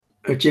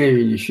建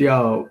议你需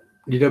要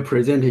你的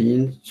present 已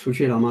经出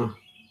去了吗？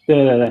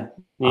对对对，啊，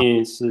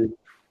你是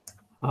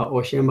好，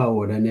我先把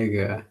我的那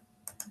个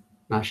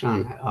拿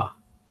上来啊。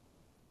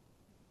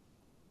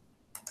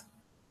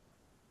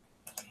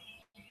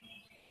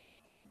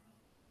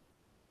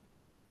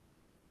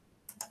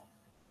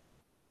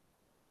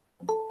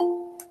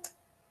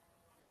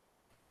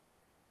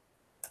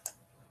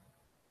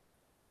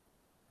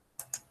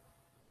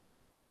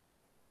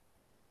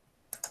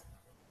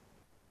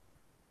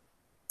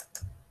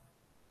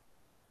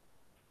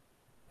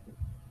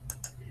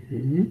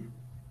嗯，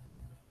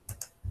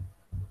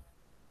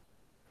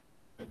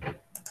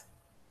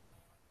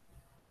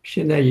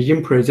现在已经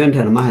present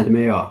了吗？还是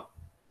没有？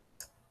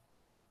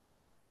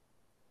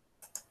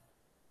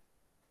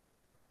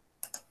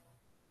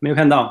没有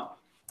看到，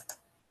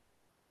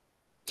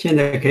现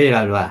在可以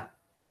了是吧？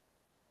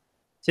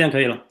现在可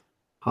以了。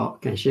好，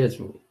感谢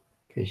主，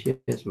感谢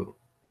主。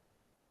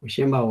我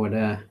先把我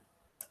的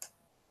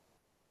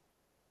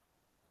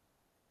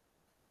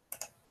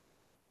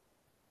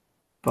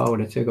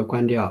这个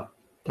关掉，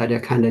大家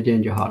看得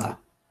见就好了。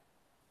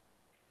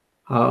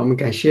好，我们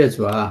感谢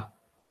主啊，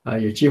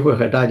有机会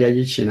和大家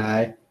一起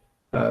来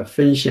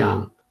分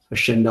享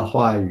神的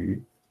话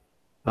语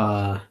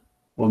啊，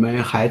我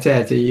们还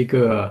在这一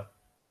个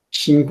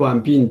新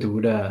冠病毒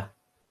的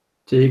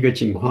这一个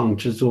情况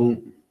之中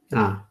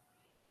啊，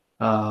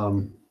啊，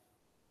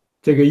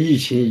这个疫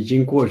情已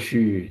经过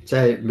去，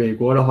在美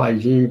国的话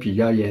已经比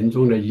较严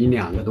重的已经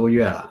2个多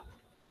月了。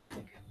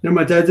那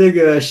么在这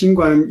个新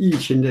冠疫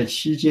情的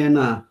期间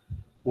呢，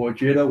我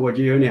觉得我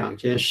就有2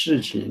件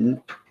事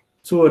情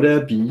做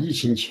的比疫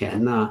情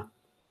前呢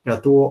要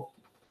多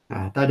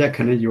啊。大家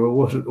可能以为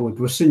我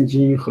读圣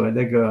经和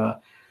那个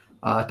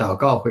祷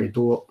告会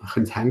多，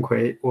很惭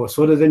愧。我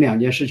说的这2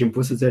件事情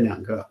不是这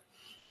2个，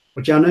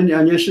我讲的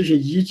2件事情，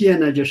一件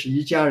呢就是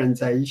一家人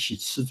在一起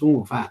吃中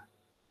午饭，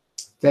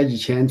在以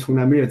前从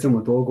来没有这么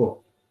多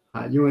过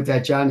啊，因为在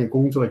家里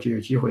工作就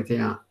有机会这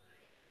样。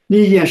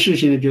另一件事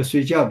情呢，就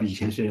睡觉比以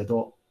前睡得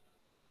多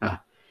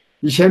啊。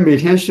以前每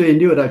天睡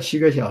6到7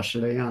个小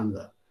时的样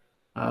子，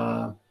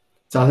啊，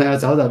早上要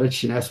早早的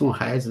起来送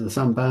孩子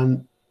上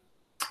班，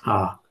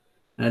啊，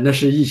那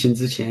是疫情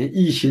之前。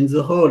疫情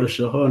之后的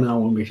时候呢，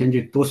我每天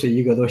就多睡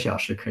1个多小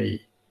时可以，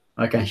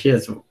感谢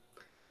主，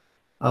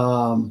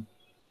啊，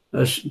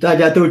大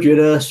家都觉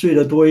得睡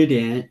得多一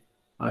点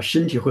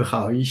身体会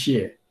好一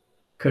些。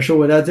可是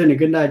我在这里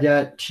跟大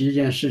家提一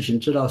件事情，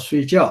知道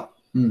睡觉，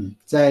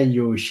在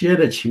有些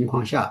的情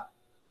况下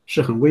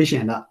是很危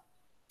险的。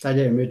大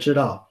家有没有知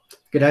道？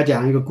给大家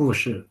讲一个故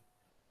事。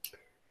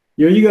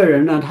有一个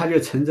人呢，他就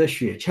乘着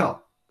雪橇，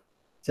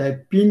在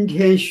冰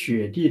天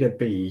雪地的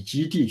北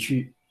极地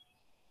区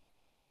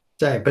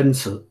在奔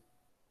驰。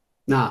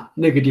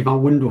那个地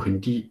方温度很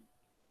低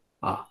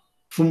啊，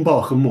风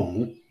暴很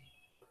猛。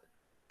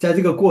在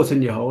这个过程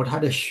里头，他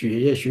的血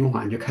液循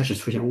环就开始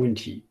出现问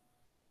题，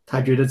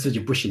他觉得自己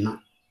不行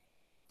了。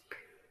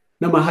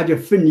那么他就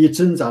奋力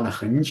挣扎了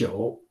很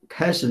久，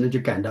开始呢就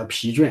感到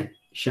疲倦，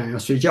想要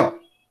睡觉。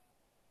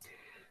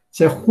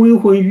在昏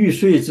昏欲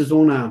睡之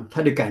中呢，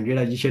他就感觉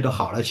到一切都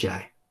好了起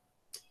来，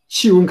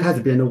气温开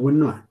始变得温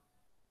暖，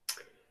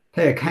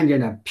他也看见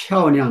了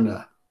漂亮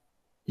的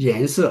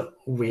颜色，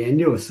五颜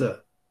六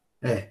色，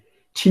哎，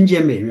听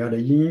见美妙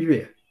的音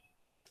乐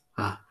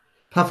啊，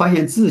他发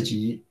现自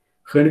己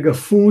和那个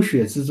风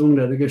雪之中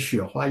的那个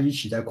雪花一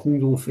起在空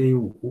中飞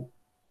舞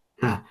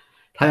啊，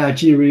他要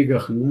进入一个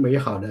很美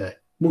好的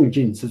梦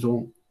境之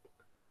中。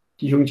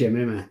弟兄姐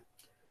妹们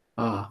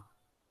啊，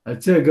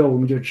这个我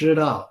们就知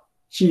道，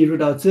进入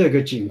到这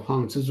个境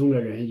况之中的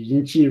人，已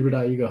经进入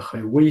到一个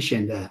很危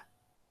险的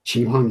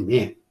情况里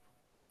面。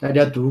大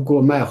家读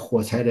过卖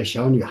火柴的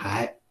小女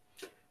孩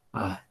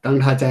当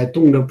她在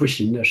冻得不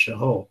行的时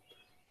候，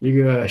一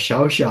个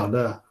小小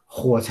的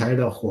火柴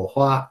的火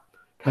花，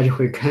她就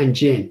会看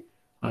见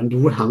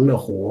炉膛的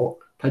火，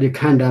她就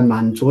看到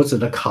满桌子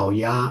的烤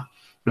鸭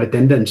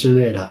等等之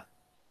类的。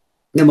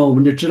那么我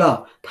们就知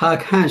道，他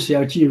看似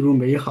要进入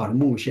美好的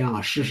梦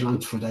乡事实上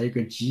处在一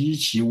个极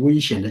其危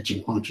险的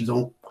境况之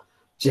中。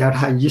只要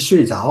他一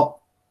睡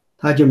着，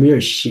他就没有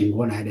醒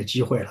过来的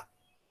机会了。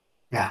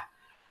啊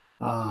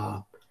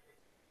啊，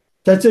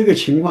在这个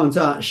情况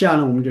下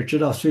呢，我们就知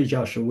道睡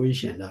觉是危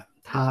险的，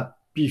他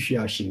必须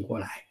要醒过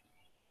来。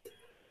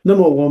那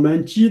么我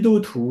们基督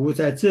徒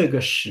在这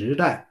个时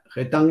代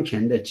和当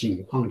前的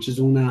境况之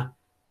中呢，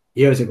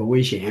也有这个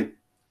危险。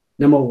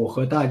那么我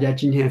和大家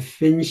今天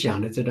分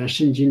享的这段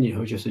圣经里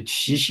头，就是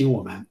提醒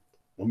我们，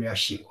我们要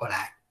醒过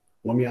来，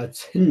我们要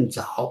趁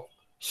早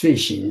睡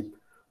醒，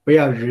不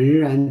要仍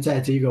然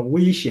在这个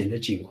危险的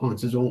境况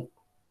之中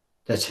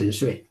在沉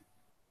睡。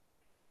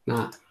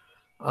那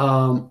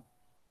呃，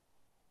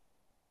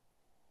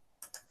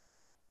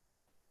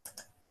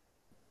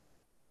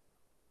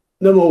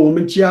那么我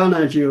们家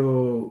呢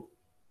就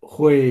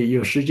会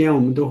有时间，我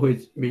们都会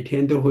每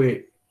天都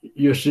会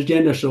有时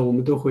间的时候，我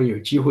们都会有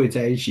机会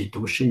在一起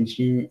读圣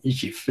经，一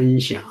起分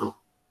享。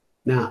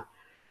那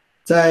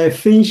在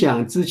分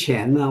享之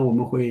前呢，我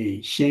们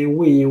会先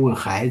问一问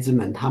孩子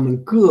们他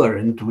们个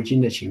人读经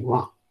的情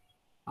况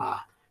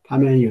啊，他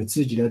们有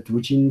自己的读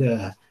经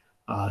的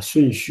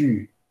顺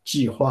序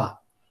计划。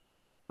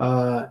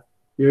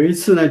有一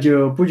次呢，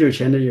就不久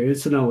前的有一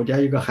次呢，我家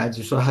一个孩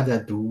子说他在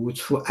读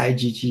出埃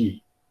及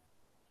记，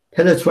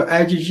他在出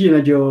埃及记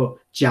呢就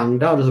讲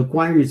到的是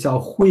关于造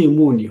会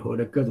幕里头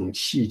的各种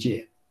器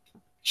件，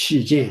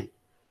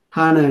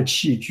他呢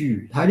器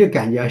具，他就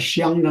感觉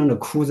相当的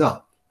枯燥。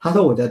他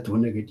说我在读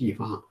那个地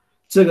方，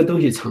这个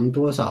东西长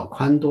多少，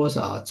宽多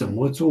少，怎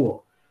么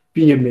做，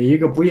并且每一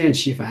个不厌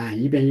其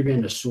烦，一遍一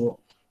遍的说，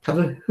他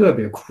说特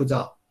别枯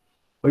燥。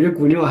我就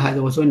鼓励我孩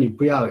子，我说你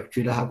不要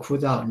觉得它枯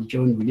燥，你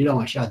就努力的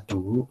往下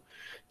读。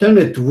当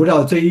你读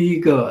到这一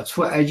个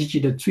出埃及记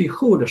的最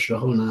后的时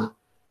候呢，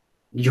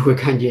你就会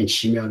看见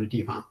奇妙的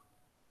地方。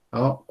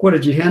好，过了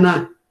几天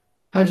呢，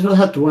他就说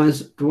他读完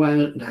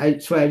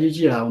出埃及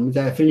记了，我们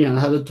在分享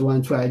他说读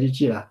完出埃及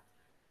记了。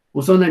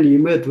我说呢，你有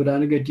没有读到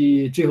那个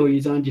最后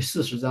一章第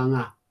40章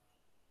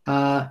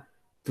啊？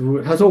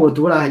他说我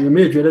读了，有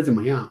没有觉得怎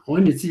么样？我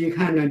说你自己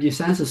看看第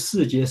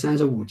34节、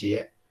35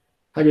节，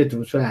他就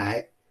读出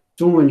来。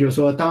中文就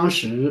说当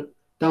时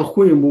当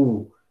会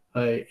幕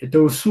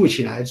都竖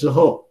起来之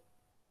后，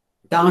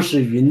当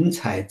时云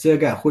彩遮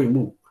盖会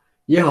幕，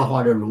耶和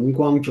华的荣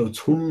光就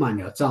充满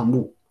了帐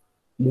幕。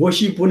摩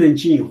西不能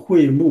进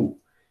会幕，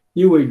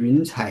因为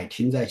云彩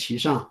停在其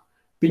上，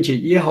并且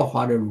耶和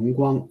华的荣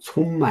光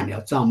充满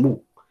了帐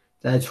幕。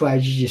在出埃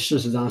及记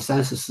40章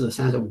34、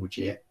35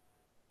节，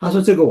他说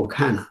这个我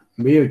看了，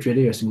没有觉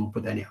得有什么不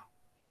得了。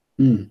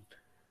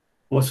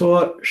我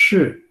说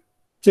是。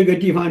这个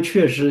地方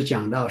确实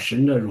讲到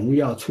神的荣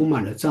耀充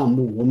满了帐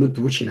幕，我们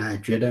读起来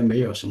觉得没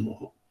有什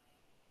么。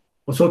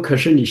我说，可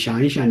是你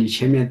想一想，你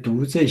前面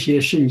读这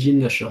些圣经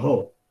的时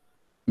候，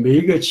每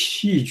一个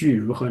器具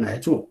如何来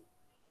做，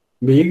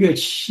每一个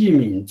器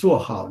皿做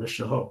好的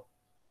时候，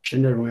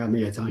神的荣耀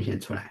没有彰显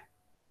出来，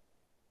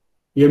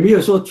也没有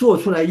说做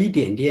出来一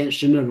点点，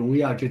神的荣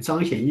耀就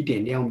彰显一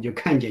点点，我们就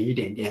看见一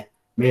点点，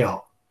没有。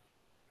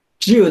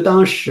只有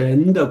当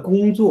神的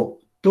工作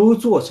都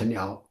做成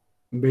了，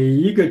每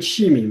一个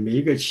器皿、每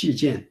一个器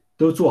件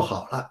都做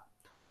好了，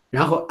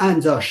然后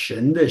按照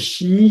神的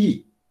心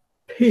意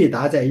配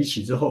搭在一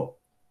起之后，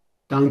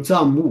当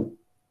帐幕、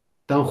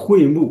当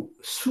会幕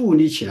树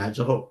立起来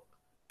之后，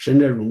神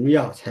的荣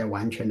耀才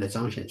完全的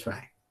彰显出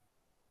来。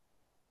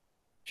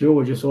所以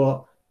我就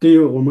说，对于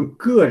我们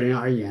个人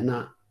而言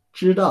呢，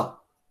知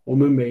道我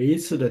们每一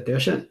次的得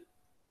胜，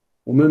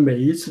我们每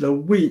一次的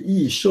为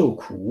义受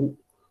苦，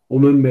我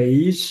们每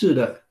一次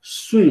的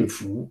顺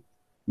服，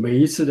每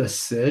一次的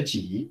舍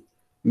己，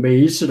每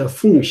一次的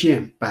奉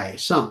献摆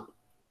上，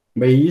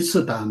每一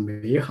次打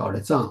美好的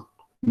仗，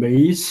每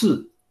一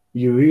次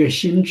有一个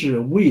心志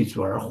为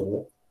主而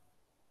活。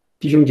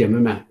弟兄姐妹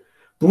们，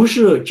不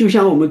是就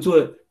像我们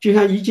就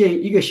像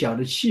一个小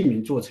的器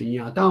皿做成一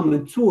样，当我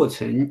们做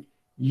成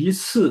一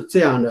次这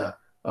样的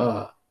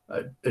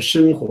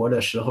生活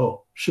的时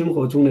候，生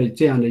活中的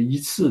这样的一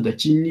次的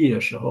经历的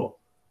时候，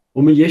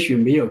我们也许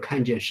没有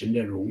看见神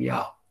的荣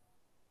耀，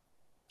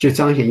就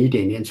彰显一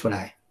点点出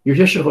来。有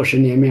些时候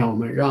神怜悯我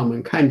们，让我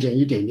们看见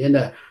一点点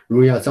的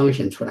荣耀彰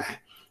显出来，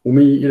我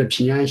们的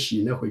平安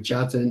喜乐会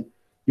加增。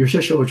有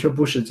些时候却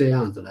不是这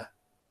样子的，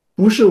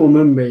不是我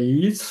们每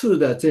一次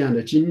的这样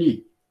的经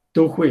历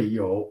都会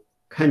有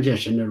看见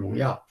神的荣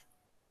耀。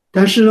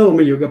但是呢，我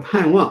们有个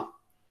盼望，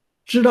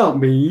知道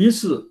每一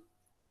次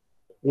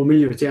我们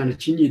有这样的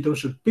经历都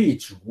是被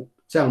主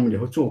在我们里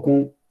头做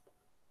工，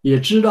也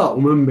知道我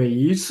们每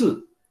一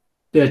次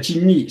的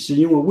经历是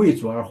因为为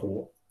主而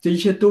活，这一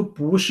切都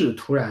不是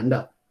突然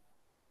的。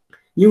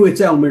因为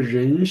在我们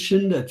人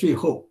生的最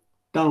后，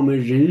当我们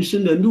人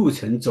生的路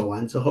程走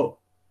完之后，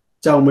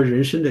在我们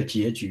人生的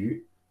结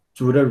局，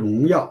主的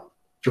荣耀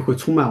就会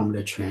充满我们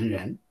的全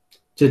人。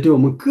这对我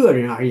们个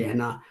人而言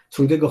呢，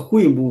从这个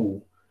会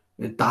幕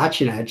打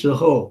起来之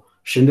后，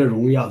神的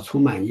荣耀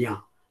充满一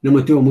样。那么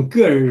对我们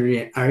个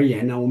人而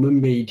言呢，我们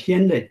每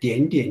天的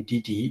点点滴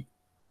滴，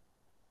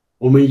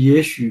我们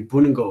也许不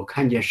能够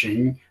看见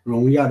神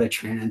荣耀的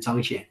全然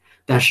彰显，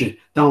但是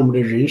当我们的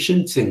人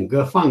生整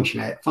个放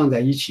在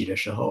一起的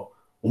时候，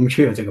我们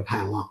却有这个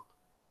盼望。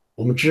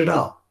我们知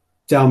道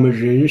在我们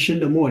人生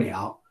的末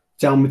了，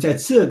在我们在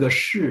这个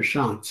世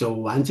上走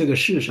完这个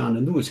世上的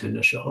路程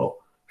的时候，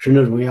神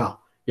的荣耀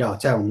要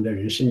在我们的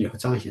人生里头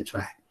彰显出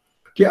来。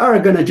第二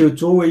个呢，就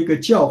作为一个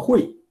教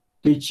会，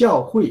对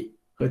教会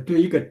和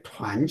对一个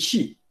团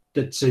契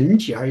的整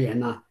体而言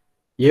呢，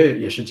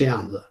也是这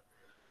样子。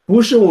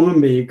不是我们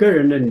每个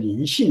人的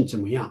灵性怎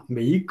么样，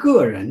每一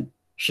个人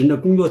神的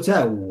工作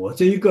在我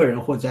这一个人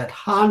或在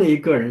他那一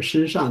个人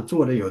身上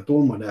做的有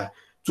多么的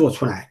做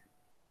出来。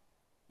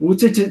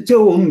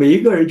我们每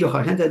一个人就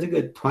好像在这个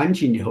团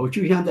体里头，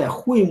就像在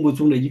会幕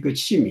中的一个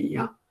器皿一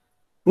样，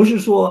不是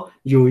说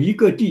有一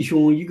个弟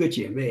兄一个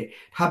姐妹，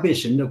他被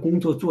神的工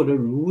作做得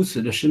如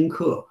此的深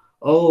刻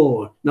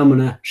那么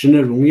呢，神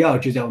的荣耀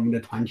就在我们的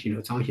团体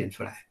里彰显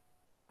出来。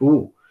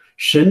不，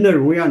神的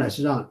荣耀呢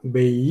是让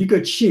每一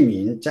个器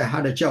皿在他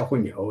的教会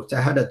里头，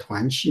在他的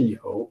团契里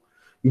头，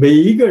每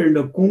一个人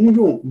的功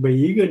用，每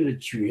一个人的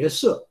角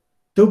色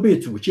都被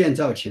主建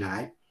造起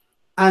来，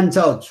按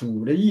照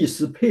主的意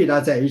思配搭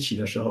在一起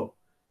的时候，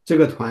这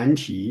个团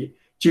体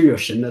就有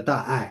神的大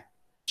爱，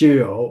就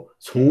有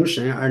从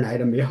神而来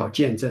的美好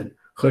见证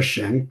和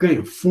神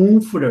更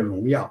丰富的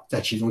荣耀在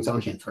其中彰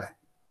显出来。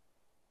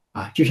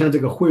就像这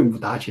个会幕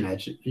打起来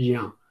一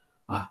样，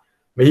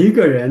每一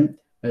个人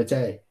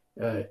在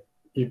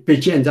被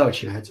建造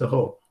起来之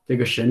后，这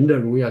个神的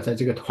荣耀在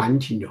这个团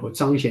体里头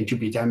彰显，就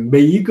比在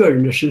每一个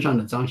人的身上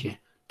的彰显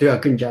都要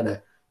更加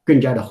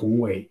的宏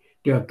伟，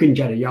都要更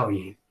加的耀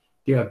眼，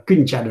都要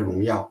更加的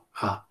荣耀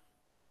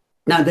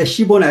那在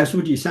希伯来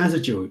书第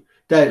39，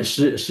在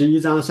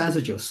11章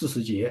39、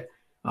40节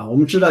我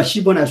们知道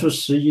希伯来书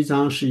11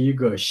章是一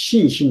个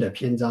信心的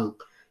篇章，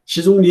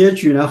其中列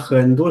举了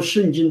很多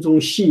圣经中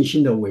信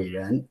心的伟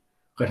人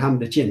和他们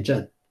的见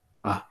证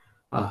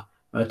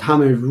他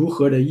们如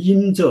何的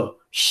因着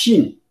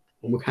信，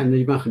我们看到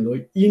一般很多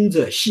因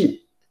着信，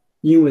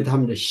因为他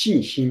们的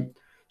信心，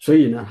所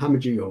以呢他们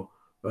就有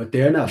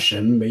得了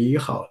神美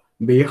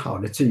好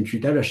的证据，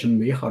得了神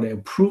美好的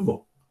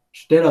approval，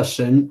 得了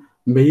神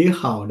美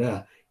好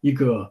的一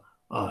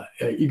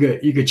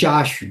个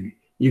嘉许，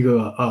一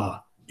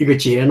个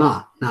接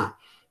纳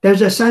但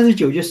是在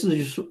39节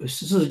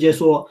40节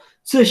说，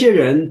这些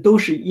人都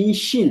是因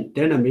信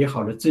得了美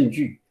好的证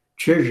据，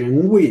却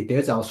仍未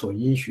得着所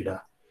应许的，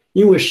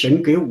因为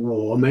神给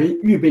我们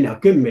预备了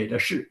更美的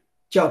事，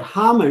叫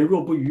他们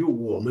若不与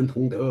我们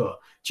同得，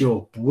就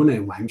不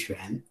能完全。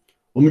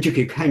我们就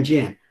可以看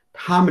见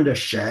他们的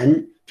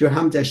神，就是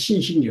他们在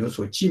信心里头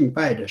所敬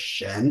拜的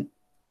神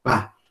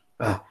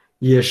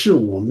也是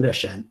我们的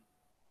神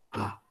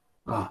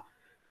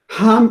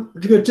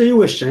这一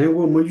位神为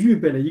我们预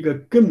备了一个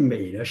更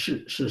美的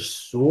事，是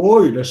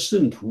所有的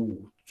圣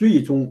徒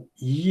最终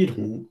一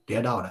同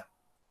得到的。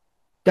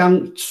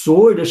当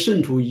所有的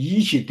圣徒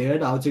一起得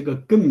到这个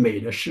更美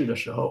的事的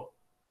时候，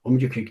我们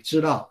就可以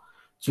知道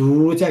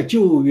主在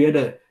旧约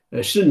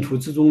的圣徒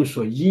之中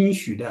所应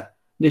许的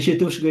那些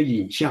都是个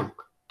影像，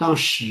当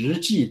实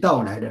际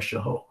到来的时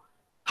候，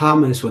他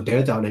们所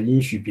得到的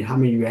应许比他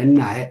们原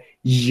来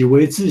以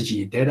为自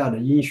己得到的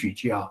应许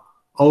就要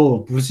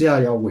不知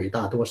道要伟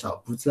大多少，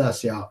不知道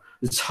是要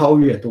超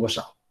越多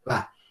少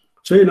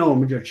所以呢我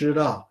们就知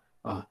道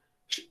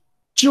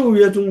旧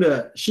约中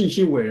的信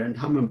心伟人，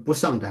他们不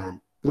上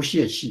胆，不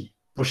泄气，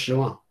不失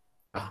望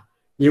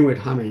因为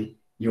他们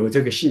有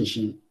这个信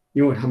心，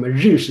因为他们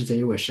认识这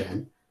一位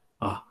神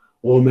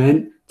我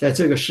们在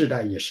这个时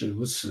代也是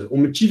如此，我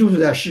们基督徒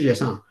在世界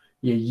上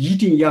也一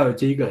定要有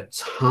这个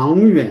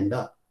长远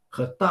的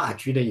和大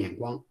局的眼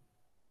光，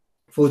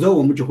否则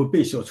我们就会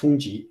备受冲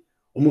击，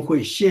我们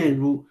会陷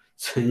入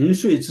沉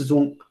睡之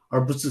中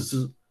而不自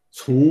知，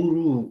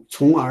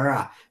从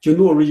而就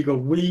落入一个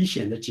危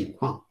险的境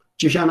况，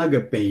就像那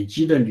个北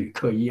极的旅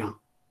客一样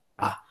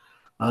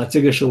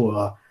这个是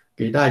我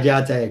给大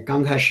家在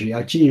刚开始要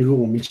进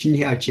入我们今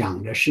天要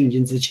讲的圣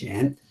经之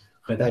前，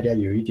和大家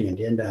有一点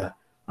点的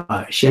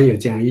先有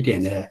这样一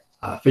点的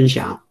分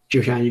享，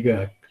就像一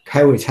个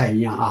开胃菜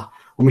一样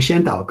我们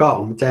先祷告，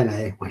我们再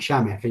来往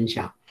下面分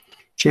享。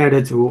亲爱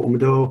的主，我们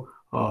都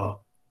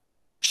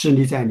侍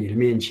立在你的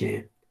面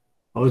前，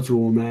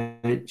主，我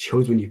们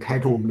求主你开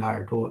通我们的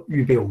耳朵，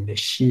预备我们的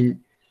心，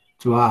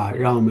主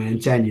让我们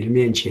在你的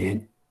面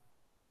前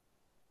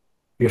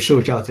有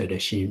受教者的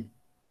心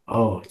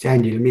在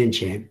你的面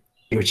前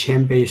有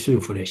谦卑顺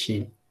服的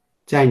心，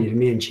在你的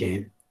面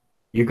前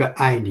有一个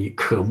爱你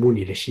渴慕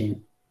你的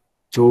心。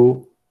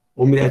主，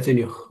我们在这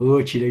里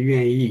何其的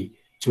愿意，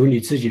主你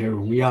自己的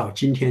荣耀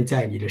今天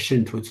在你的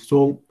圣徒之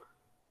中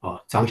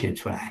彰显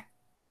出来。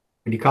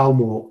你高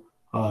摩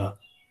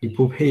你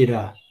不配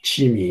的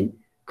器皿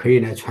可以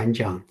来传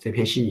讲这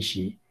篇信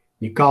息，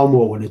你高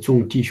摩我的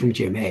众弟兄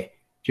姐妹，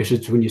就是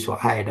主你所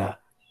爱的，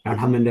让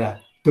他们的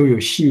都有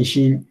信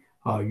心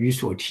与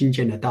所听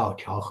见的道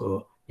调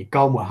和，你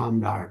高摩他们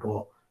的耳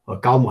朵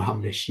高摩他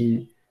们的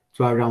心，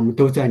主要让我们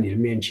都在你的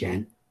面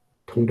前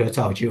同得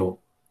造就，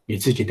你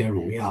自己的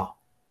荣耀。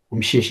我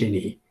们谢谢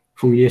你，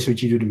奉耶稣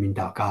基督的名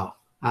祷告，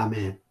阿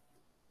们。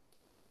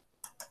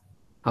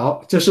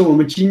好，这是我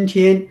们今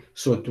天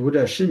所读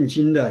的圣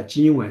经的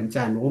经文，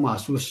在罗马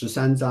书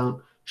13章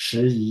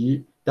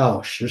11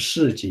到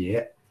14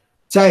节。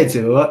再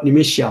者，你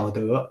们晓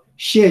得，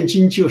现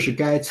今就是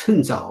该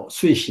趁早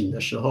睡醒的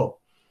时候，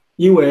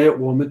因为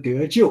我们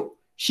得救，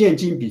现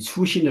今比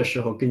初信的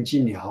时候更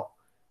近了。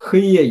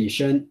黑夜已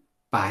深，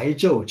白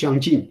昼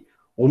将近，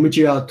我们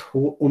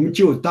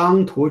就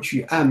当脱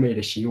去暗昧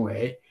的行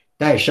为，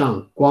带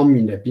上光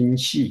明的兵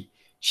器，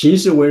行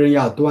事为人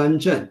要端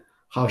正，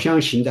好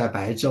像行在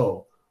白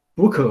昼，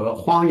不可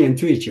荒言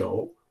醉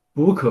酒，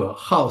不可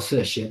好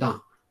色邪荡，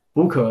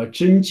不可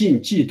争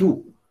竞嫉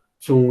妒，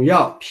总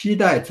要披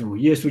戴主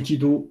耶稣基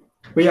督，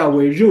不要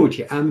为肉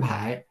体安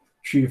排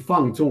去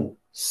放纵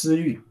私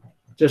欲。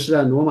这是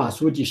在罗马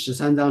书第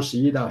13章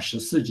11到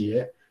14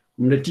节，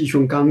我们的弟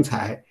兄刚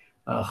才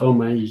和我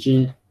们已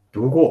经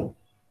读过。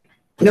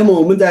那么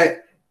我们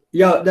在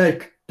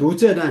读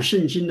这段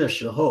圣经的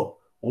时候，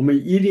我们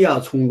一定要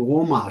从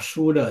罗马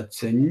书的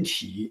整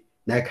体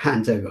来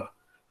看这个，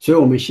所以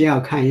我们先要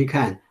看一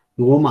看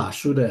罗马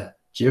书的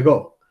结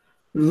构。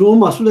罗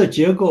马书的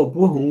结构，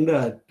不同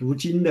的读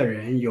经的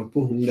人有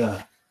不同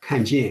的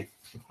看见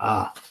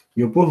啊，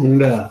有不同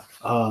的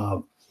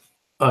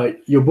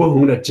有不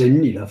同的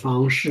整理的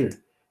方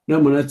式。那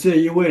么呢，这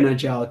一位呢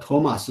叫托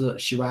马斯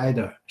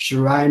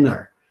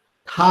·Schreiner，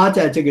他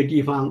在这个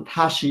地方，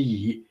他是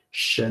以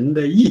神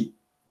的意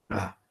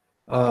啊，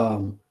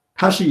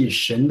他是以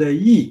神的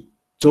意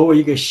作为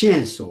一个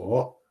线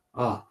索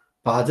啊，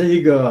把这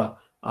一个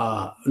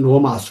罗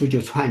马书就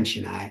串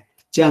起来。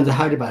这样子，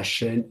他就把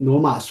罗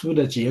马书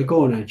的结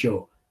构呢，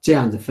就这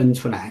样子分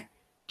出来。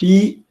第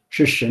一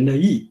是神的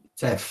意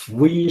在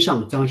福音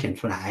上彰显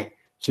出来，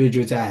所以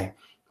就在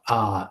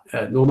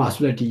罗马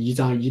书的第1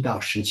章1到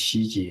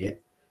17节。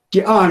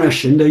第二呢，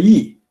神的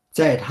意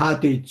在他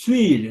对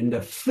罪人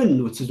的愤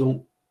怒之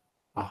中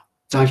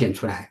彰显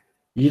出来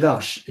，1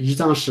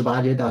章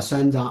18节到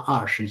3章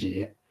20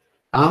节。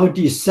然后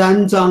第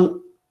3章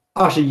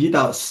21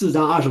到4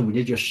章25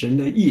节，就神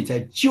的意在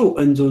救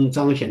恩中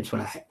彰显出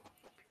来。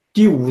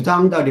第5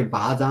章到第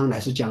8章乃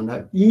是讲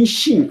的因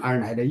信而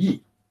来的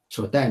义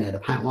所带来的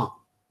盼望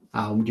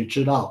我们就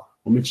知道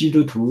我们基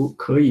督徒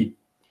可以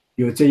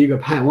有这一个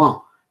盼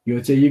望，有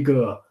这一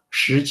个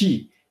实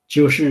际，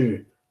就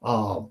是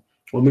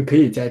我们可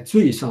以在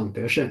罪上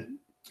得胜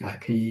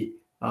可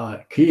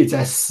以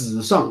在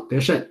死上得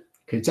胜，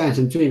可以战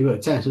胜罪恶，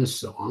战胜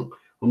死亡。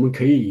我们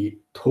可以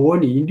脱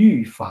离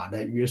律法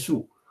的约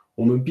束，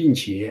我们并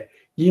且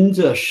因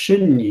着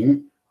圣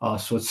灵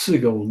所赐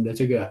给我们的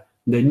这个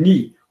能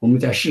力，我们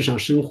在世上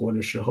生活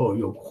的时候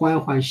有欢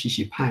欢喜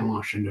喜盼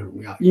望神的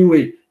荣耀，因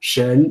为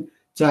神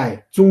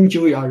在终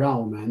究要让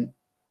我们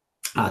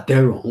得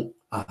荣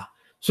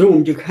所以我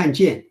们就看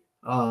见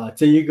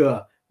这一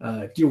个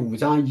第5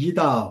章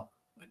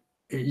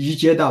1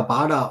节到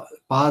8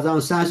章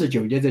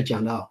39节这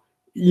讲到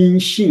因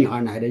信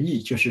而来的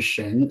义，就是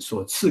神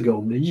所赐给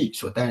我们的义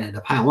所带来的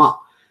盼望。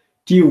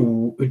第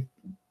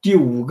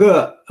五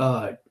个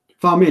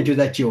方面就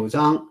在9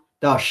章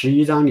到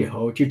11章里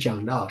头就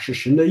讲到是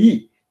神的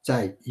义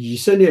在以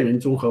色列人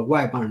中和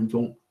外邦人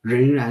中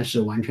仍然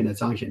是完全的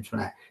彰显出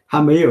来，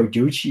他没有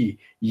丢弃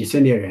以色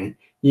列人，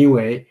因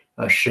为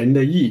神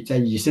的义在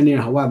以色列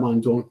人和外邦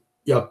人中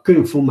要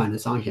更丰满的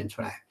彰显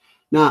出来。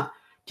那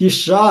第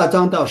12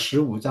章到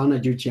15章呢，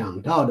就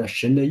讲到的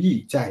神的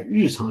义在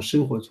日常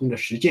生活中的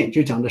实践，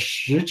就讲的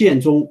实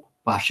践中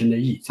把神的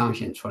义彰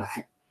显出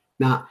来。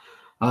那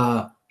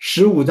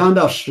15章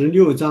到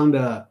16章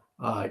的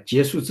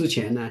结束之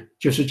前呢，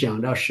就是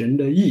讲到神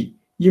的义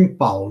因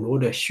保罗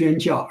的宣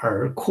教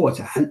而扩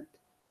展，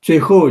最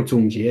后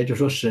总结就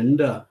说神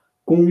的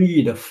公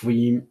义的福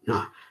音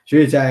所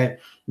以在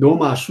罗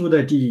马书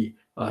的第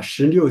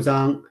16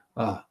章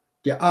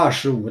第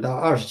25到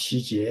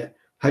27节，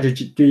他就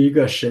对一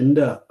个神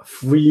的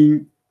福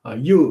音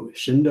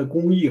神的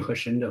公义和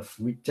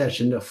在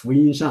神的福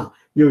音上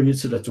又一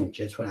次的总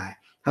结出来。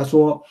他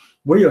说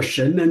唯有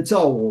神能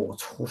照我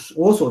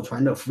所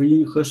传的福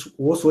音和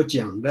我所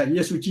讲的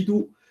耶稣基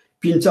督，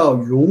并照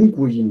永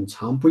古隐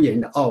藏不言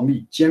的奥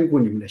秘坚固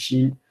你们的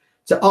心。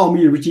这奥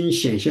秘如今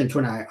显现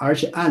出来，而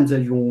且按着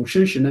永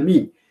生神的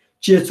命，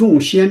借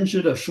众先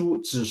知的书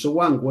指示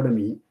万国的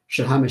民，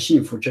使他们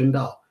信服真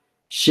道，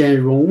显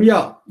荣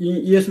耀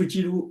因耶稣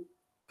基督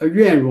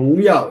愿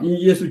荣耀因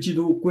耶稣基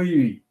督归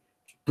于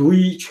独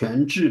一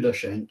全智的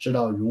神，直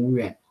到永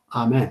远。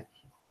阿们。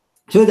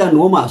所以在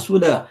罗马书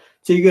的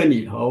这个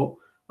里头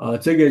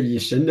这个以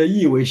神的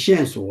义为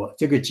线索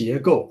这个结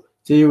构，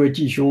这一位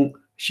弟兄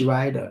希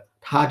歪的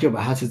他就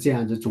把它是这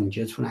样子总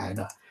结出来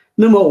的。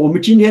那么我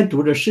们今天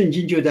读的圣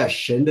经就在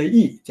神的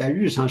义在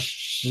日常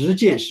实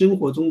践生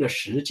活中的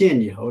实践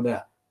里头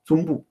的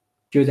中部，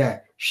就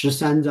在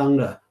13章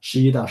的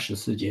11到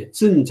14节，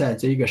正在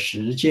这个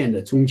实践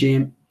的中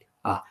间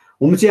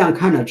我们这样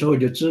看了之后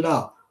就知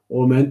道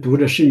我们读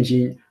的圣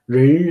经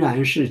仍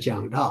然是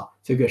讲到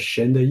这个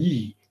神的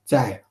义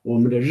在我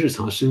们的日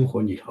常生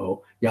活里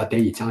头要得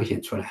以彰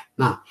显出来。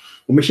那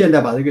我们现在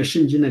把这个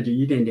圣经呢就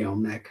一点点我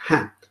们来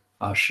看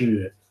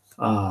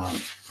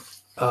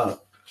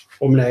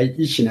我们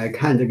一起来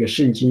看这个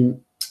圣经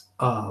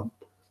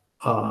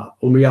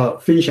我们要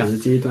分享的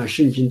这一段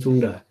圣经中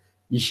的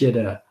一些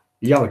的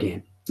要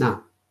点。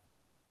那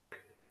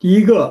第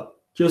一个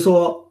就是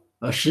说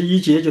11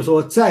节就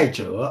说再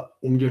者，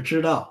我们就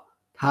知道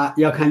他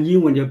要看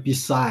英文叫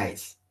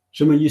besides，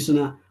 什么意思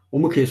呢？我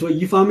们可以说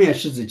一方面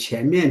是指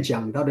前面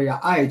讲到的要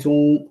爱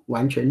中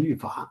完全律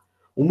法，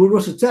我们若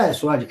是再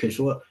说就可以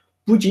说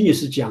不仅仅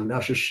是讲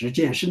到是实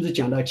践，甚至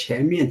讲到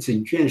前面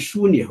整卷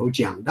书里头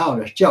讲到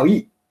的教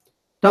义。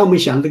当我们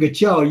想这个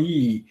教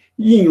义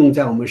应用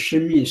在我们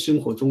生命生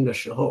活中的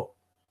时候，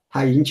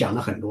他已经讲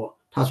了很多。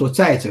他说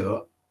再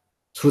者，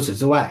除此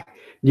之外，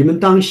你们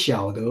当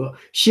晓得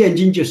现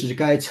今就是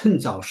该趁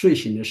早睡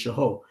醒的时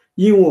候，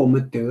因为我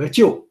们得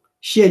救，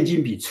现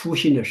今比初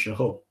信的时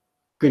候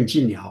更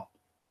近了。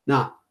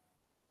那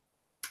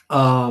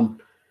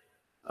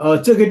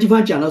这个地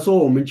方讲到说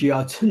我们就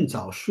要趁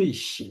早睡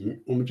醒，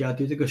我们就要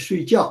对这个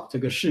睡觉这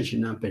个事情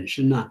呢本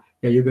身呢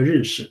要有个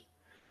认识。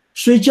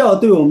睡觉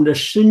对我们的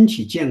身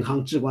体健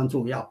康至关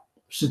重要，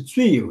是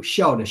最有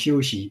效的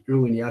休息。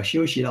如果你要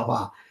休息的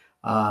话，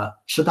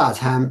吃大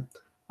餐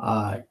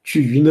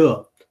去娱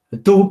乐，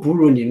都不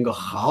如你能够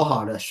好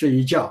好的睡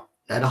一觉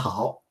来得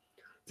好。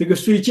这个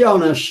睡觉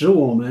呢，使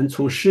我们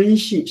从身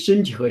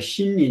体和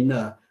心灵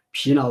的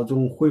疲劳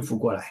中恢复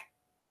过来。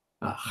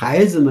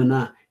孩子们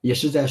呢，也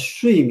是在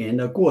睡眠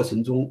的过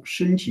程中，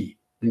身体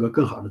能够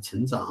更好的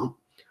成长。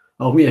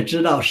我们也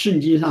知道，圣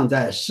经上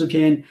在诗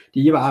篇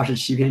第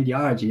127篇第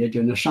2节，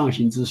就是上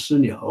行之诗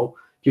里头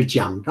就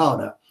讲到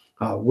的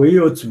唯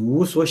有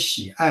主所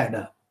喜爱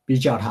的，必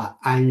叫他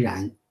安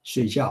然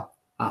睡觉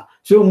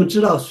所以我们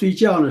知道睡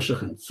觉呢是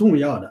很重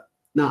要的。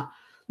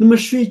那么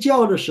睡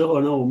觉的时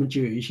候呢，我们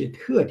就有一些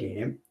特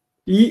点。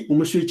第一，我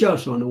们睡觉的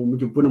时候呢，我们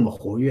就不那么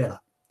活跃了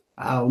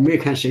我们也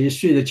看谁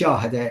睡着觉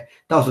还在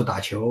到处打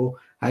球，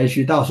还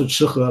去到处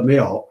吃喝，没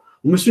有。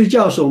我们睡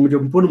觉的时候，我们就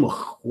不那么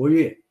活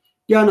跃。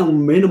第二呢，我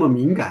们没那么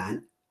敏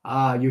感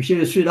有些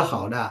人睡得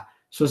好的，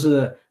说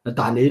是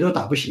打雷都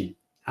打不醒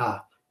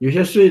有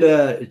些睡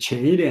得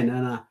浅一点的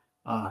呢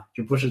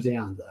就不是这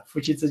样子。夫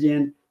妻之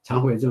间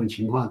常会有这种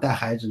情况，带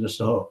孩子的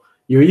时候，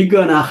有一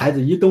个呢，孩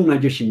子一动呢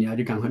就醒了，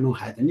就赶快弄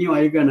孩子；另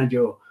外一个呢，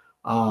就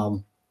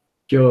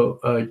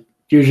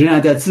仍然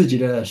在自己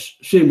的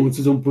睡梦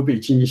之中不被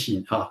惊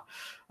醒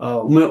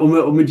我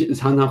们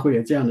常常会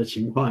有这样的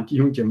情况，弟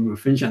兄姐妹们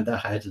分享带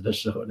孩子的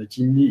时候的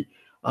经历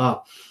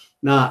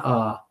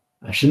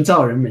神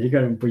造人每一个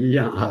人不一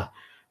样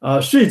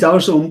睡着的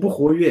时候我们不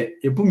活跃，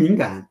也不敏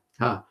感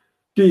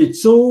对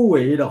周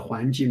围的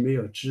环境没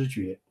有知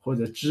觉，或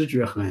者知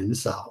觉很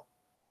少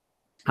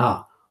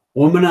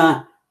我们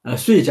呢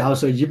睡着的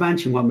时候一般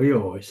情况没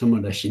有什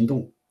么的行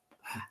动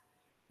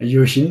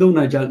有行动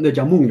呢那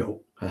叫梦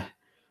游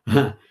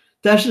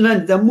但是呢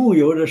你在梦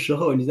游的时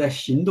候，你在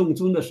行动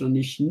中的时候，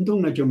你行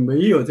动呢就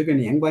没有这个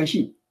连贯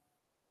性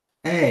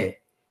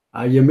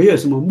也没有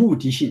什么目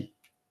的性。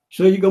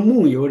所以一个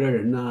梦游的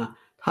人呢，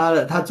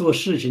他做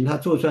事情，他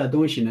做出来的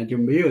东西呢就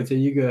没有这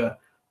一个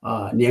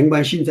连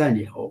贯性在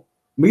里头，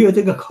没有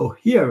这个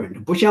coherent，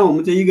 不像我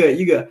们这一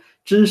个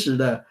真实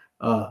的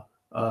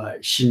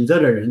醒着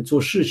的人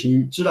做事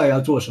情，知道要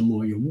做什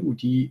么，有目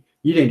的，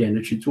一点点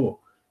的去做。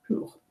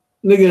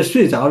那个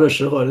睡着的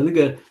时候的那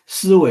个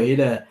思维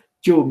的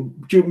就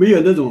没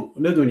有那种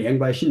连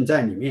贯性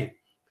在里面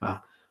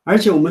而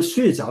且我们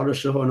睡着的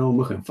时候呢，我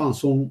们很放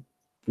松，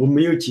我们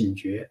没有警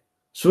觉，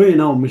所以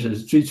呢我们是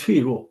最脆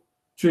弱，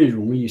最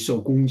容易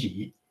受攻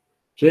击。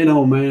所以呢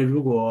我们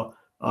如果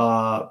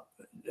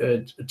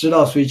知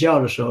道睡觉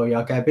的时候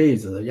要盖被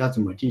子要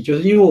怎么地，就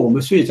是因为我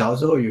们睡着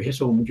之后，有些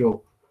时候我们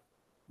就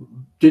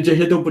对这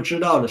些都不知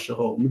道的时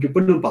候，我们就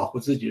不能保护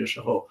自己的时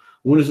候，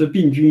无论是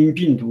病菌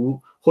病毒，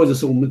或者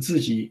是我们自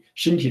己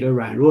身体的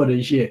软弱的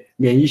一些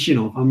免疫系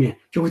统方面，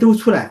就会都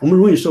出来，我们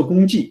容易受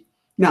攻击。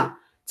那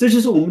这就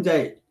是我们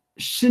在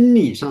生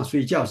理上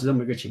睡觉是这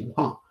么一个情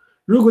况。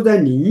如果在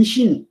灵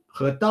性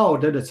和道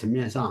德的层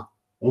面上，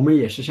我们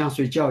也是像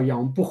睡觉一样，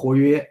我们不活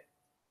跃，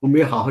我们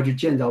要好好去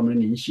建造我们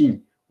的灵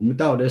性，我们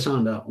道德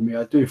上的我们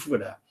要对付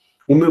的，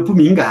我们不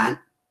敏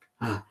感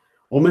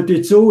我们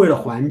对周围的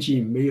环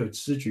境没有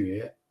知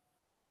觉，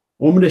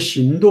我们的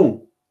行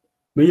动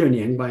没有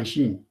连贯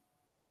性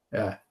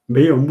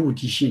没有目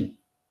的性，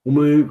我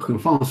们很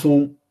放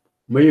松，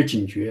没有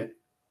警觉，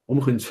我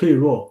们很脆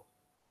弱，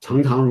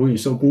常常容易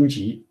受攻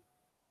击。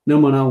那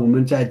么呢，我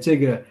们在这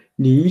个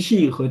灵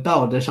性和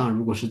道德上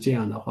如果是这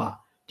样的话，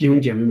弟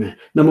兄姐妹们，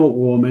那么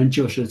我们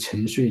就是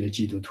沉睡的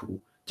基督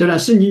徒。这段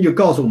圣经就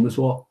告诉我们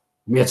说，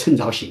我们要趁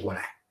早醒过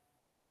来，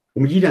我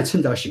们一定要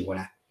趁早醒过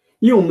来，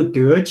因为我们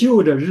得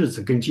救的日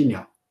子更近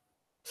了。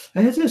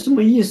这什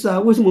么意思啊？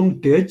为什么我们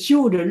得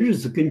救的日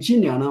子更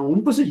近了呢？我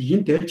们不是已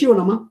经得救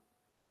了吗？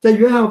在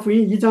约翰福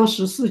音1章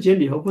14节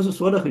里头不是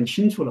说得很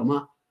清楚了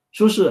吗？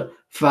说是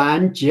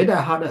凡接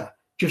待他的，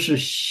就是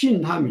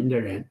信他名的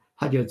人，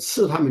他就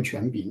赐他们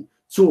权柄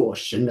做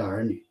神的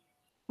儿女。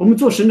我们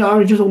做神的儿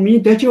女就是我们已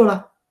经得救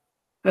了。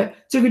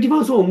这个地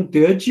方说我们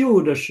得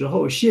救的时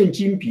候，现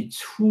今比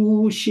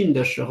初信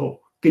的时候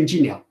更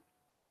近了，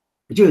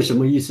就是什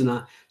么意思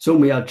呢？所以我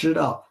们要知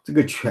道这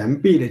个全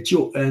备的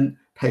救恩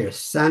它有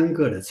3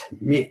个的层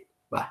面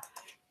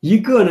一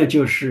个呢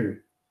就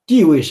是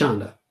地位上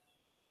的，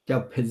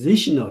叫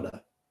positional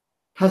的，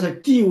它在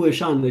地位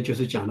上呢就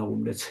是讲了我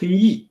们的称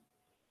义。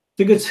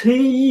这个称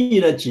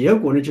义的结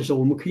果呢，就是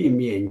我们可以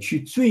免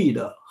去罪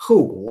的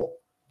后果，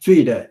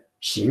罪的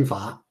刑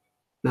罚。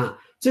那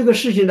这个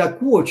事情在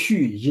过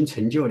去已经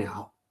成就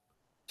了，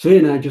所以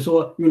呢就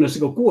说用的是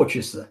个过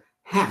去时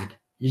had，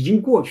 已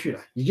经过去了，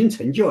已经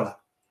成就了。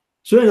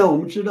所以呢我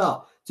们知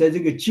道在这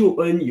个救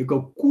恩有个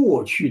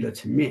过去的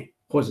层面，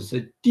或者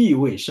是地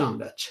位上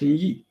的称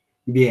义，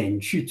免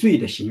去罪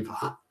的刑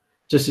罚，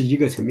这是一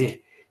个层面。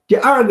第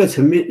二个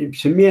层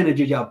面呢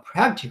就叫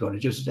practical 的，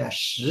就是在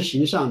实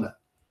行上的，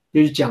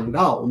就是讲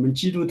到我们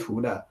基督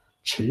徒的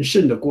成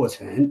圣的过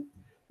程。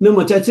那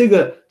么在这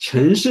个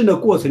成圣的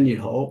过程里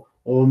头，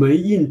我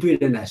们应对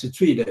的乃是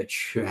罪的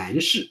诠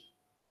释，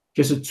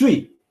就是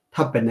罪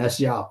它本来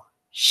是要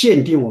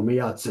限定我们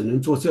要只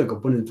能做这个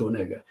不能做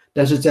那个，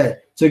但是在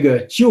这个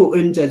救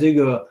恩，在这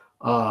个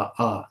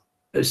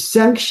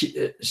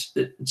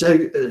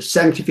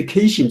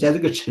sanctification， 在这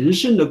个成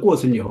圣的过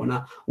程以后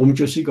呢，我们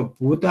就是一个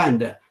不断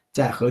的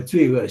在和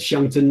罪恶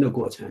相争的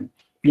过程，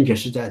并且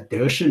是在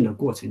得胜的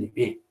过程里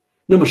面。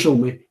那么是我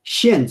们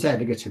现在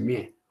这个层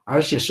面，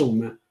而且是我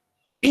们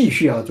必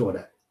须要做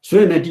的。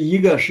所以呢，第一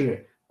个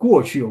是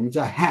过去我们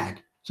在 had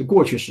是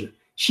过去式，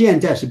现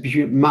在是必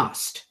须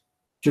must，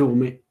 就是我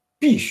们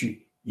必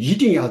须一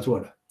定要做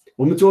的。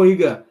我们作为一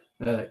个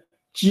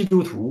基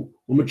督徒，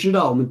我们知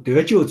道我们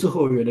得救之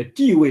后有了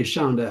地位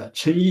上的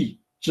称义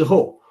之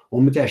后，我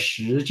们在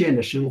实践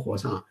的生活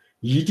上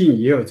一定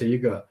也有这一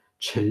个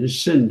成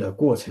圣的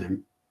过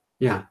程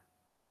呀，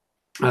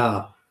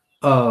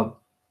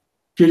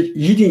就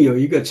一定有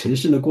一个成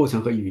圣的过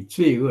程和与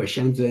罪恶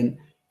相争，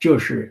就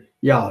是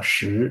要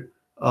使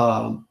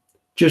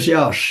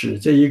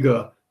这一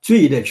个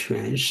罪的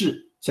权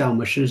势在我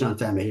们身上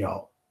再没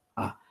有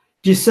啊。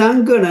第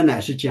三个呢，乃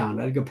是讲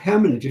了一个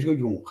permanent， 就是个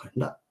永恒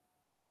的。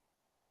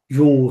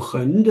永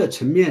恒的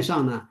层面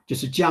上呢，就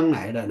是将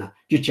来的呢，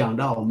就讲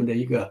到我们的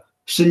一个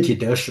身体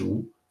得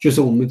赎，就是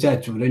我们在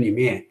主的里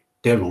面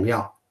得荣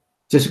耀，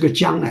这是个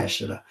将来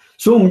时的。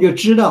所以我们就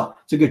知道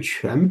这个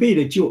全备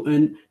的救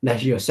恩乃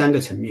是有三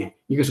个层面，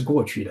一个是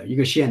过去的，一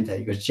个现在，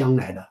一个是将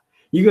来的，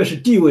一个是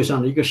地位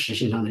上的，一个实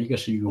性上的，一个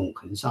是永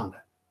恒上的。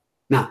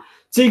那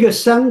这个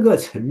三个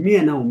层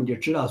面呢，我们就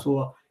知道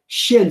说，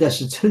现在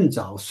是趁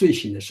早睡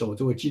醒的时候，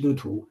作为基督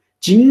徒，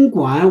尽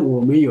管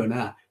我们有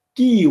了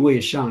地位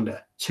上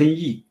的称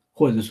义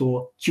或者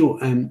说救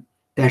恩，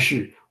但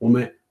是我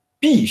们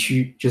必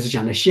须，就是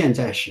讲的现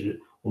在时，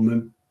我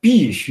们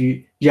必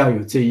须要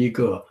有这一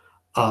个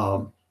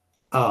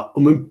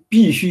我们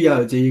必须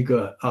要有这一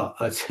个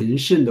成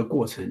圣的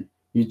过程，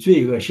与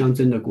罪恶相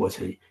争的过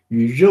程，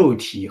与肉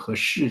体和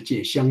世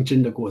界相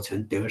争的过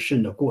程，得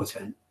胜的过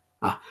程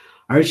啊！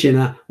而且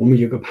呢，我们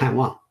有个盼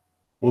望，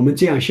我们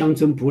这样相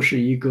争不是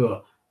一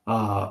个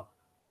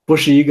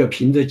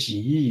凭着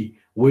己意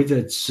为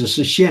着只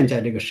是现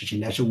在这个事情，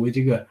乃是为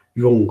这个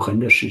永恒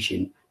的事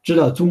情，知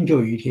道终究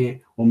有一天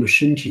我们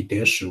身体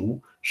得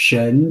赎，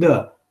神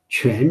的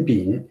权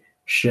柄、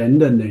神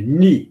的能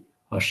力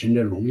和神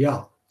的荣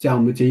耀在我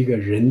们这一个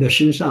人的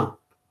身上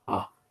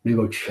能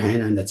够全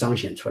然的彰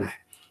显出来。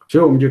所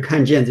以我们就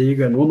看见这一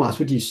个罗马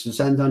书第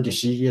13章第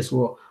11节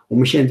说，我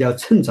们现在要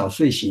趁早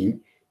睡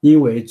醒，因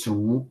为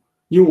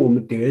我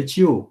们得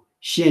救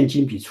现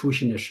今比初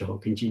信的时候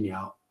更近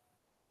了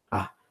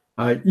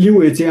因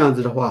为这样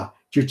子的话，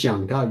就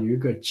讲到有一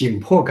个紧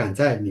迫感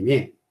在里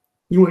面，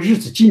因为日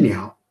子近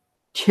了，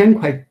天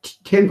快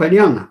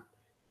亮了，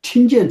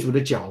听见主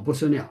的脚步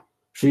声了，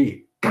所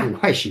以赶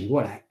快醒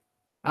过来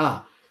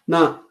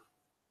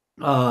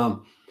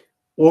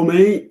我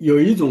们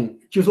有一种，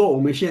就说我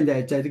们现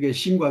在在这个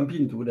新冠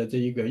病毒的这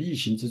一个疫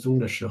情之中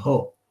的时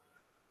候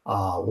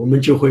我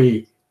们就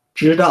会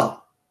知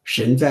道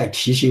神在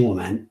提醒我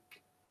们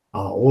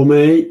我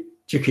们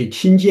就可以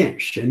听见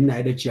神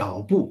来的脚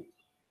步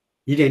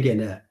一点点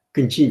的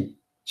更近，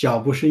脚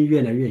步声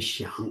越来越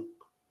响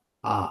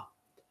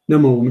那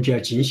么我们就要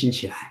警醒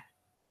起来，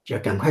就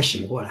要赶快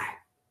醒过来，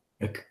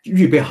要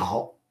预备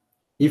好，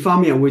一方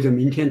面为着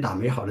明天打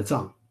美好的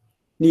仗，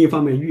另一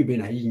方面预备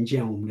来迎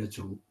接我们的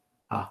主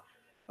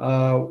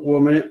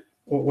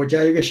我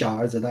家一个小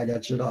儿子，大家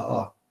知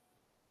道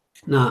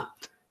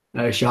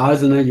那小儿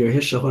子呢，有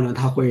些时候呢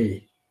他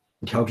会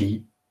调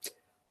皮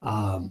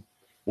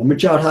我们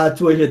叫他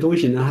做一些东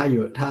西呢，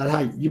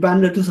他一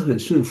般的都是很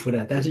顺服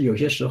的，但是有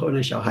些时候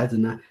呢，小孩子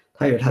呢，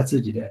他有他自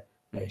己的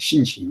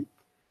性情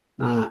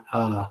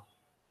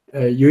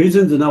有一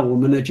阵子呢，我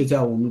们呢就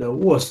在我们的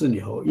卧室里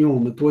头，因为我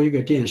们多一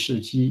个电视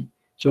机，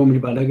所以我们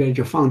就把那个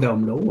就放在我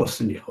们的卧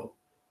室里头，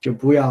就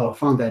不要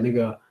放在那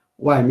个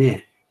外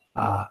面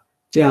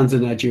这样子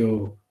呢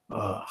就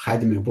孩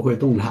子们不会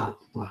动他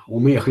我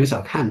们也很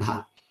少看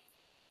他。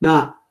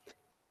那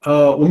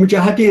我们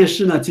家他电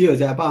视呢，只有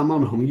在爸爸妈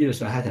妈同意的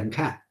时候还才能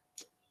看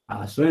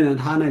所以呢，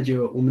他呢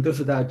我们都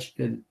是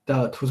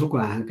到图书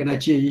馆跟他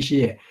借一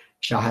些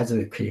小孩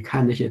子可以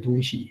看那些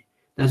东西，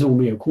但是我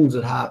们也控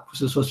制他，不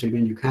是说随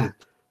便去看，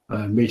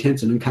每天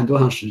只能看多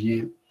长时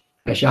间。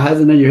小孩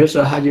子呢，有些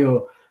时候他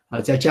就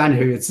在家里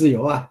头有自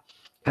由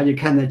他就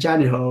看在家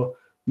里头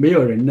没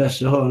有人的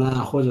时候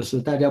呢，或者是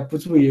大家不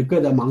注意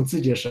各在忙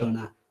自己的时候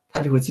呢，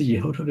他就会自己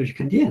偷偷的去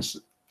看电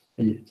视。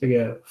这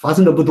个发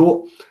生的不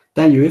多，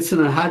但有一次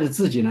呢，他就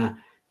自己呢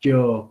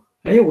就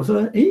我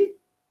说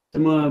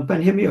怎么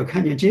半天没有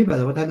看见杰巴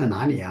的话，他在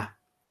哪里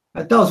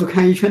到处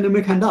看一圈都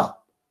没看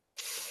到。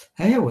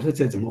我说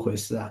这怎么回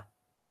事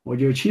我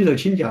就轻手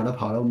轻脚的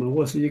跑到我们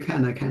卧室一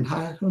看呢，看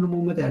他偷偷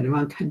摸摸在那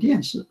边看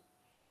电视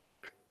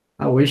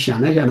我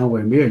想了想呢，我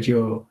也没有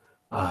就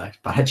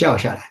把他叫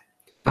下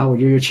来我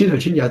就轻手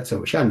轻脚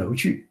走下楼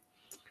去。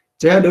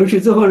走下楼去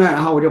之后呢，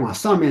然后我就往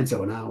上面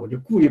走呢，我就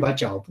故意把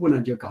脚步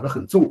呢就搞得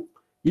很重，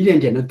一点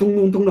点的咚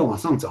咚咚的往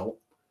上走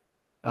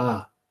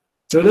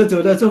走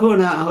着之后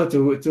呢，然后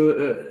走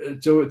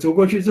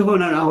过去之后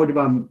呢，然后就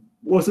把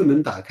卧室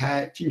门打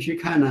开进去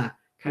看呢，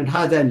看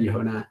他在里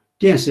头呢，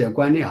电视也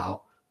关了，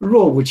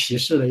若无其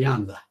事的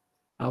样子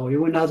我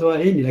就问他说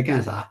你在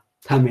干啥？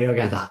他没有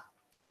干啥，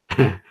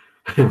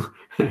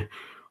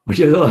我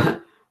就说，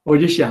我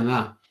就想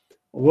啊，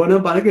我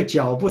能把那个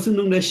脚步声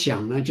弄得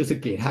响呢，就是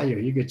给他有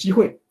一个机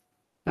会，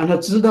让他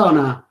知道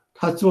呢，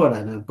他做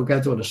了呢不该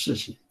做的事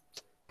情。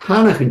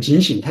他呢很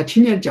警醒，他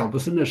听见脚步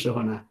声的时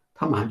候呢，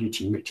他马上就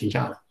停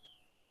下了。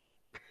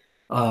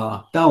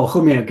但我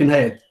后面跟他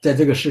也在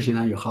这个事情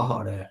上有好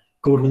好的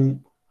沟通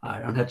啊，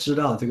让他知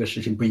道这个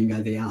事情不应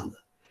该这样子。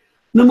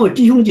那么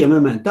弟兄姐妹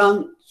们，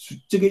当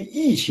这个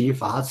疫情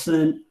发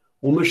生，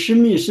我们生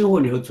命生活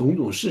里头种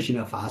种事情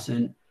的发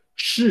生，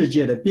世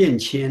界的变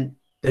迁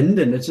等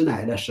等的之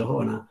来的时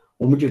候呢，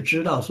我们就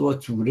知道说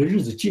主的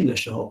日子近的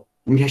时候，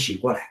我们要醒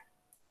过来，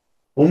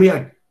我们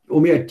要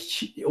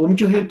我们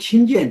就像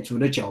听见主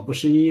的脚步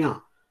声一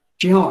样，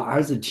就像我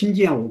儿子听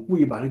见我故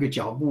意把那个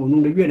脚步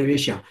弄得越来越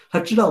响，他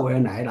知道我要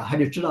来了，他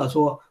就知道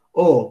说，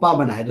哦，爸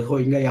爸来的时候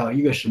应该要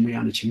一个什么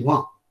样的情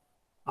况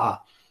啊。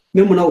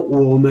那么呢，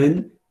我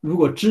们如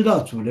果知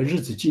道主的日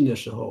子近的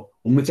时候，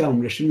我们在我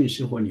们的生命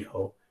生活里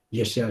头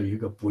也是要有一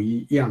个不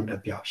一样的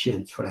表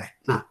现出来。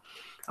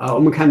我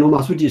们看罗马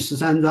书第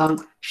13章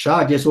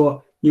12节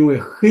说，因为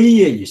黑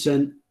夜已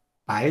深，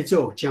白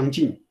昼将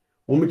近，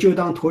我们就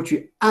当脱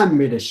去暗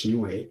昧的行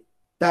为，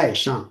带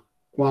上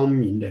光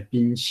明的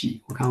兵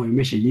器。我看我有没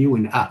有写英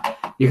文的啊？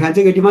你看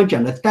这个地方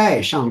讲的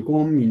带上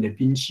光明的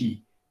兵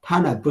器，它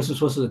呢不是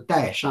说是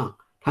带上，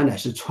它乃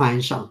是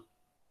穿上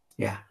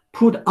呀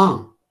 ，put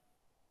on。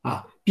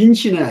兵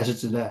器呢乃是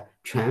指的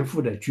全副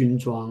的军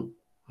装，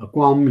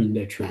光明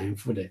的全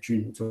副的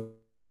军装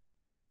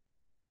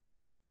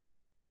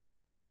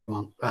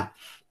啊。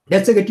在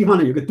这个地方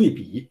呢有个对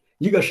比，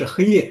一个是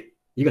黑夜，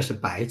一个是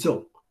白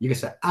昼，一个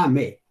是暗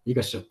昧，一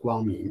个是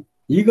光明。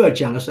一个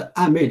讲的是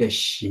暗昧的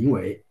行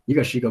为，一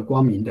个是一个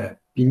光明的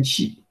兵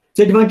器。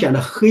这地方讲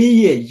的黑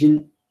夜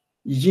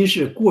已经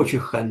是过去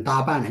很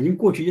大半了，已经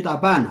过去一大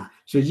半了。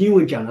所以英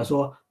文讲的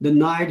说 ，The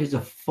night is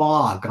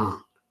far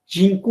gone，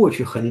 已经过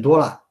去很多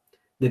了。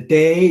The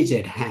day is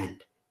at hand，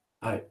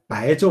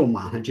 白昼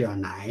马上就要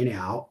来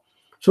了。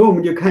所以我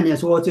们就看见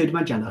说，这地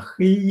方讲的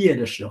黑夜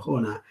的时候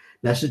呢，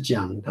乃是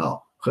讲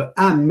到和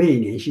暗昧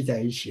联系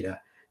在一起的，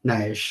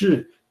乃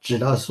是指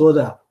到说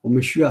的我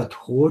们需要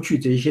脱去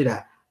这些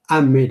的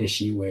暗昧的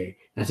行为，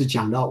乃是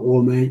讲到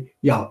我们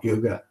要有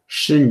个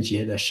圣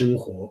洁的生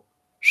活，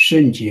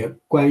圣洁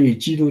关于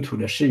基督徒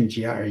的圣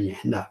洁而言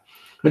的。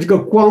而这个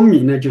光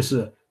明呢，就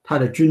是他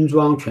的军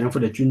装，全副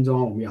的军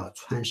装我们要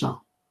穿上。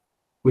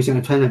为什么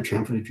要穿上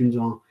全副的军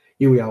装？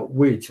因为要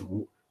为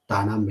主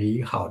打那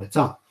美好的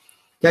仗。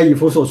在以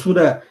弗所书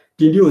的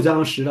第6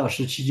章10到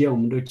17节，我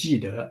们都记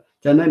得，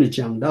在那里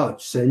讲到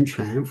神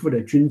全副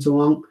的军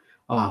装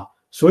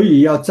所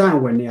以要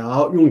站稳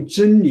了，用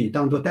真理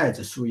当作带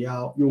子束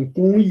腰，用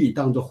公义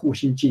当作护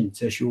心镜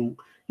遮胸，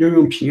又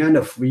用平安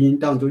的福音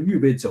当作预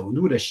备走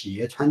路的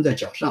鞋穿在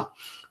脚上。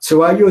此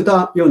外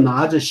又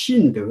拿着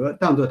信德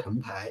当作藤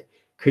牌，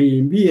可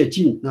以灭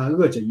尽那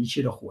恶者一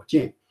切的火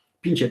箭，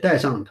并且戴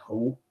上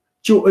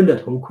救恩的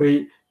头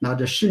盔，拿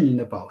着圣灵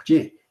的宝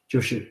剑，就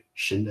是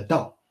神的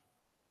道。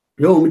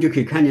然后我们就可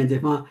以看见这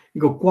方一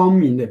个光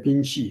明的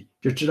兵器，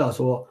就知道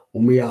说我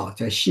们要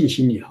在信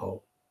心里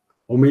头，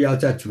我们要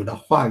在主的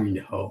话语里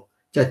头，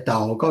在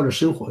祷告的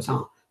生活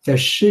上，在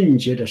圣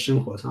洁的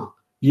生活上，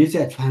也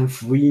在传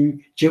福音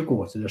结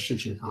果子的事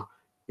情上，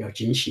要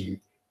警醒，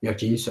要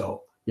谨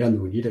守，要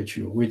努力的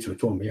去为主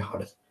做美好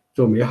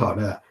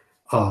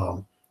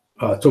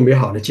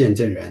的见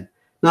证人。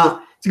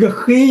那这个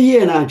黑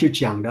夜呢，就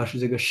讲的是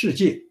这个世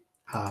界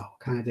我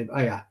看看这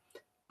个，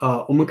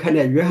我们看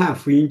见约翰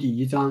福音第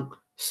1章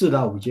4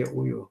到5节，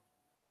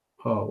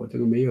我这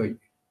个没有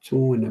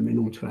中文的没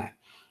弄出来。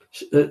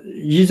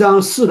1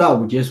章4到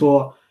5节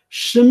说，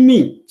生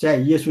命在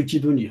耶稣基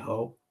督里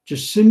头，这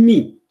生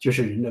命就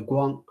是人的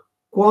光，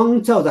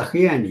光照在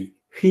黑暗里，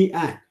黑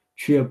暗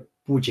却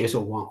不接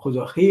受光，或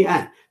者黑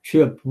暗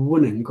却不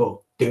能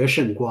够得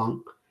胜光。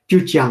就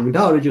讲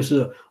到的就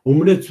是我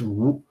们的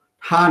主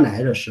他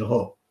来的时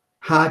候，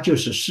他就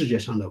是世界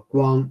上的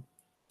光。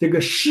这个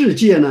世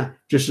界呢，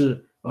就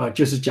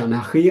是讲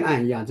的黑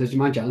暗一样，这地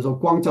方讲的说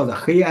光照在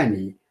黑暗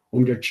里，我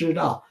们就知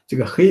道这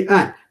个黑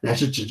暗乃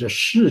是指着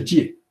世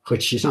界和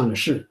其上的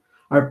事，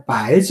而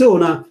白昼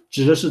呢，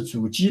指的是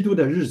主基督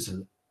的日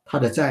子，他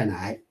的再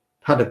来，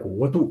他的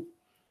国度。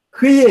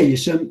黑夜已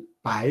深，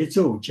白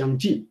昼将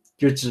近，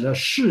就指的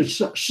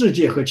世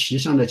界和其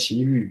上的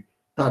情欲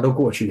大都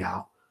过去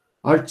了，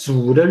而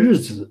主的日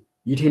子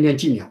一天天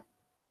近了。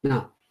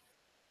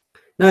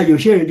那有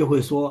些人就会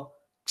说，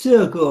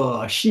这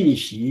个信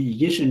息已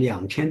经是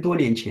2000多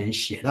年前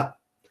写的，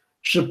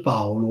是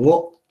保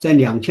罗在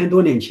2000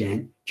多年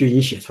前就已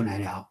经写出来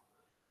了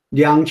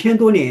，2000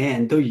多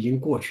年都已经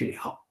过去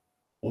了，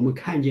我们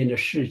看见的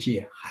世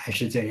界还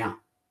是这样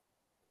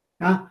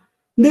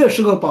那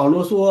时候保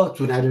罗说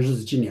主来的日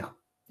子近了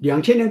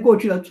，2000年过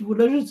去了，主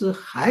的日子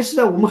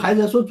我们还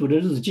在说主的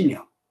日子近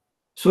了。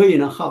所以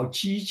呢，好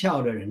讥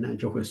诮的人呢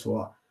就会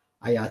说，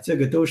哎呀，这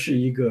个都是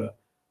一个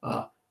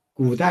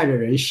古代的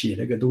人写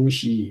了个东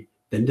西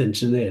等等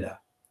之类的。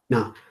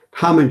那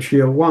他们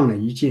却忘了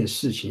一件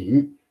事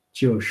情，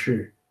就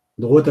是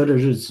罗德的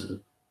日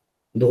子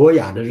挪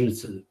亚的日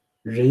子，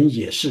人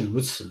也是如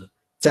此，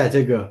在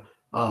这个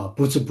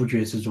不知不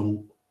觉之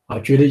中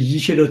觉得一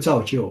切都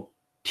造就，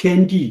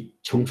天地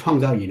从创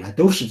造以来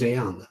都是这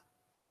样的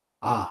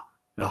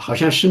好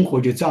像生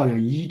活就照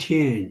样一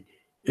天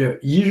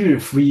一日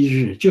复一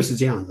日，就是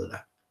这样子的。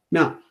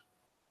那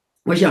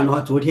我想的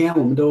话，昨天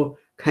我们都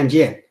看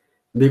见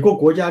美国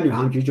国家宇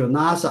航局就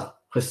NASA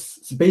和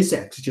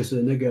SpaceX 就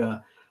是那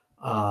个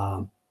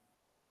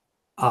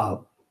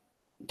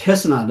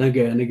Tesla 那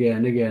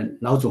个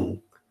老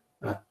总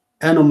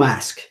Elon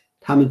Musk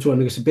他们做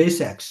那个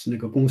SpaceX 那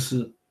个公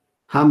司，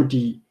他们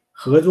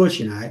合作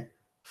起来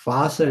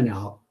发射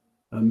了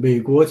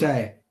美国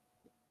在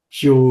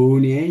9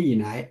年以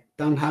来，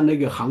当他那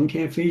个航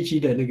天飞机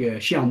的那个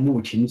项目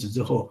停止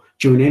之后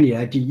，9年以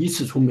来第一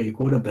次从美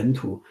国的本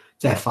土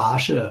再发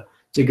射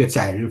这个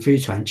载人飞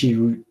船进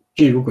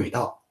入轨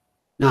道。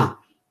那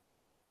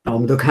我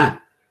们都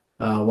看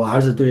我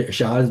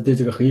小儿子对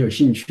这个很有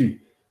兴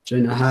趣，所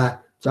以呢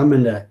他专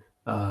门的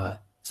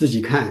自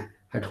己看，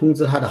还通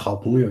知他的好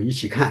朋友一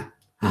起看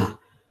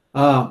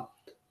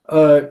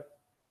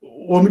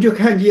我们就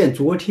看见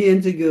昨天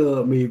这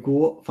个美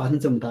国发生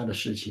这么大的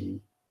事情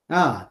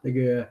这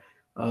个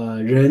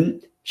人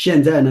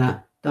现在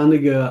呢，当那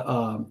个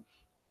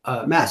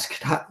Musk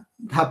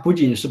他不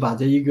仅是把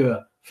这一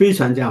个飞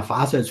船这样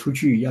发射出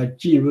去，要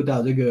进入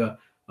到这个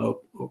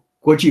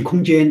国际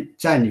空间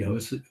站里头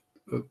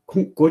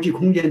国际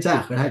空间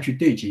站和他去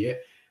对接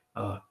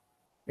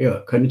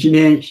可能今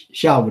天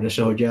下午的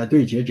时候就要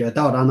对接，就要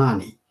到达那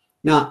里。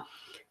那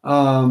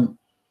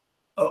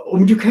我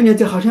们就看见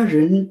这好像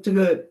人这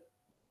个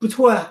不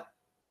错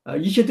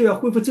一切都要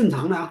恢复正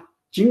常了。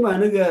尽管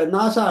那个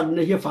NASA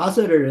那些发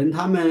射的人，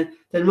他们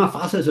在他们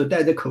发射的时候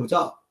戴着口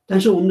罩，但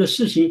是我们的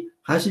事情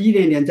还是一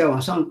点点在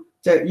往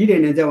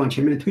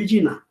前面推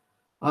进了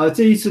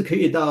这一次可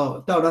以到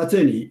达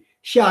这里，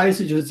下一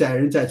次就是载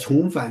人再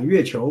重返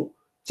月球，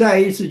再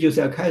一次就是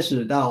要开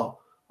始到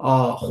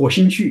火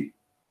星去。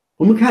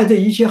我们看这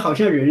一切好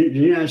像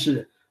仍然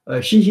是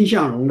欣欣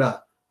向荣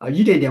的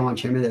一点点往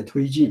前面在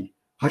推进，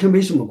好像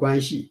没什么关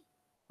系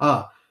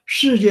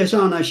世界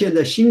上呢，现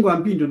在新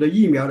冠病毒的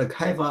疫苗的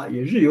开发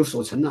也日有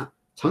所成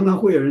常常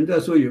会有人在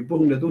说有不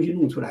同的东西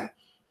弄出来。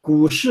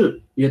股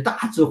市也大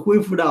致恢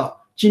复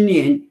到今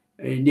年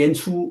年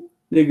初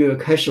那个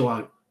开始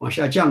往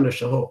下降的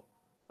时候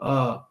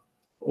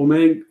我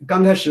们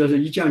刚开始的时候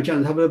一降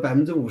差不多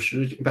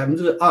50%、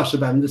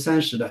20%、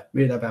30%的，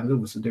没有到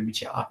50%，对不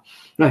起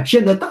那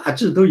现在大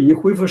致都已经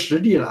恢复实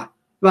力了，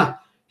是吧？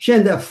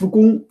现在复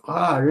工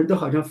人都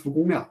好像复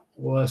工了。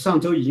我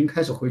上周已经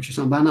开始回去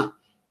上班了。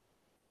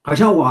好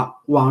像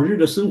往日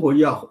的生活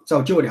要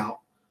照旧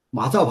了，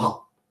马照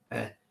跑，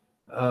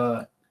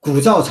鼓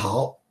照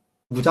吵，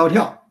舞照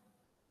跳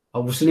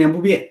，50年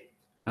不变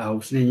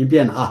50年一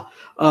变了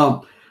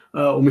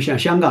我们想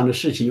香港的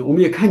事情，我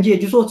们也看见，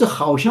就说这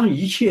好像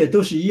一切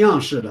都是一样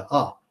似的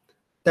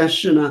但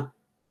是呢，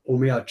我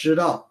们要知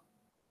道，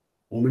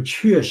我们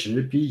确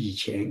实比以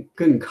前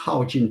更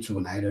靠近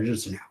主来的日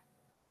子了。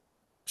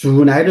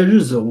主来的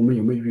日子，我们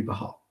有没有预备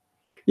好？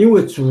因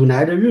为主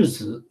来的日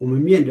子，我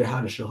们面对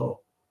他的时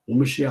候，我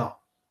们是要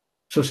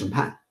受审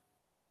判，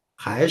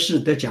还是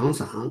得奖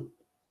赏？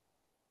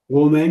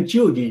我们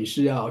究竟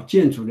是要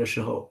见主的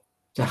时候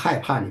在害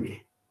怕里面，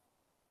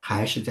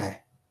还是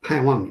在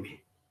盼望里面？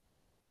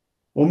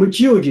我们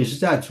究竟是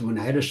在主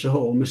来的时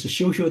候，我们是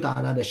羞羞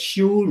答答的、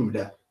羞辱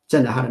的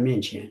站在他的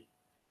面前，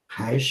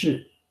还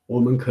是我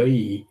们可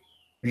以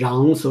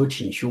昂首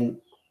挺胸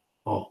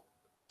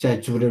在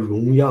主的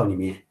荣耀里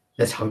面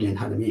来朝见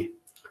他的面？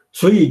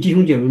所以弟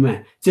兄姐妹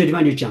们，这地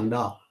方就讲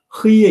到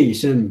黑夜已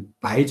深，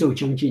白昼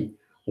将近，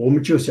我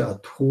们就是要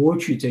脱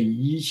去这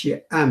一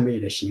切暧昧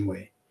的行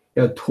为，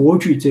要脱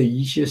去这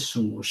一切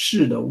属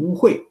世的污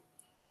秽，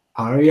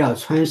而要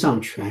穿上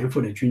全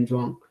副的军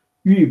装，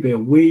预备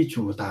为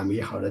主打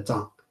美好的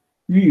仗，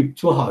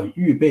做好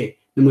预备。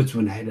那么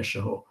主来的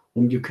时候，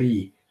我们就可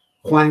以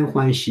欢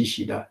欢喜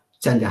喜的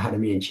站在他的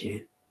面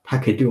前，他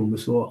可以对我们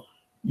说：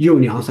又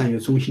良善又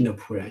忠心的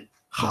仆人，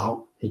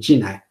好，你进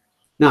来。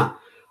那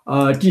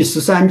第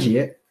13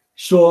节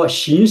说，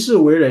行事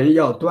为人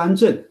要端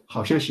正，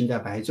好像行在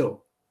白昼，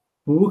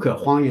不可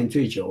荒言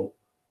醉酒，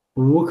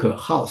不可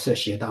好色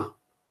邪荡，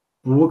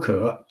不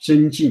可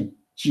争竞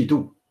嫉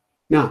妒。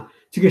那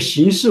这个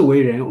行事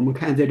为人，我们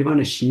看这地方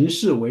的行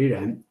事为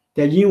人，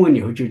在英文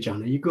里头就讲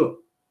了一个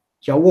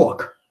叫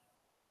walk，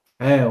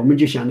 我们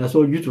就想到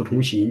说与主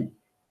同行，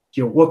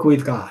就 walk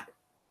with God。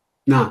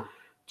那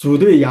主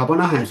对亚伯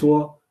拉罕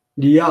说：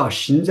你要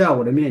行在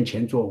我的面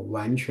前做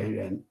完全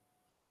人。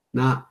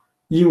那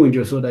英文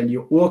就说的：你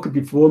walk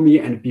before me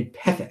and be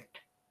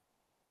perfect。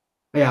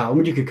我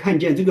们就可以看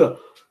见这个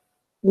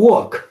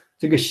walk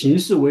这个行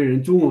事为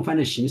人，中文翻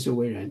的行事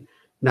为人，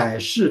乃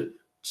是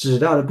指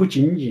到的不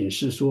仅仅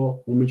是说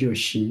我们就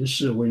行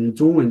事为人，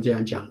中文这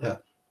样讲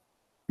的，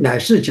乃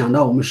是讲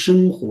到我们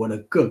生活的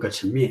各个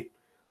层面，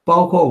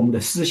包括我们的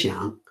思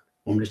想、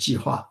我们的计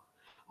划、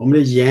我们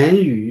的言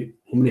语、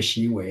我们的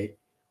行为、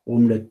我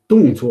们的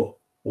动作，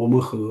我们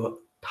和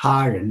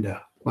他人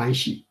的关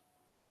系。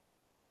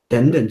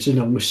等等之类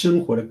我们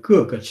生活的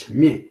各个层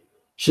面。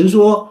神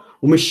说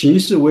我们行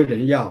事为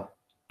人要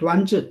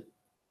端正，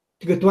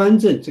这个端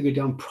正这个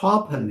叫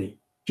properly，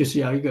 就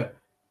是要一个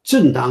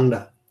正当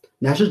的，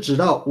乃是指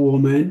到我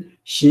们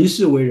行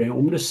事为人，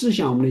我们的思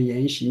想、我们的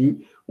言行、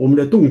我们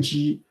的动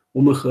机，我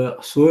们和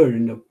所有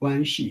人的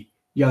关系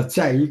要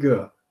在一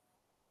个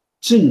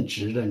正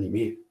直的里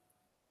面，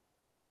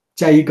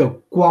在一个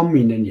光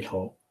明的里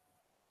头，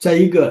在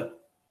一个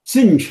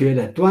正确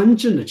的端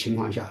正的情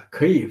况下，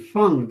可以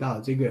放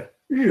到这个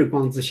日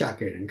光之下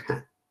给人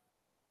看。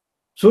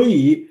所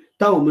以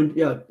当我们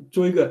要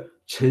做一个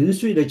沉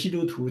睡的基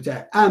督徒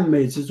在暗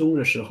昧之中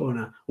的时候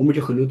呢，我们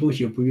就很多东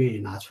西不愿意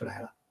拿出来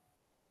了。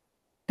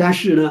但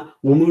是呢，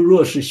我们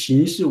若是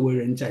行事为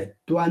人在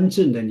端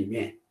正的里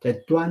面，在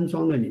端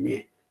庄的里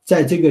面，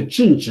在这个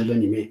正直的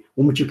里面，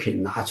我们就可以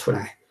拿出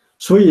来。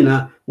所以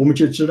呢，我们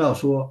就知道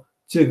说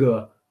这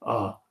个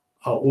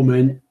我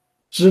们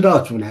知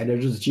道主来的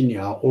日子近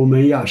了，我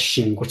们要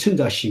趁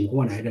着醒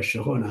过来的时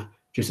候呢，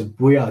就是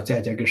不要在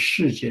这个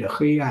世界的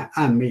黑暗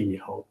暗昧里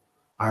头，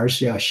而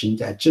是要行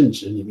在正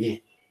直里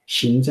面，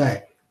行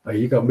在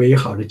一个美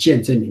好的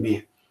见证里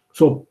面。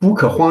说不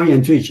可荒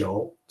宴醉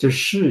酒，这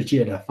世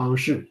界的方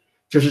式，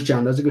就是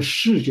讲的这个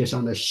世界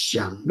上的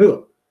享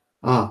乐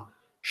啊，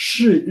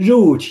是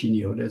肉体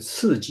里头的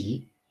刺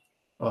激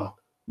啊。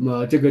那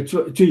么这个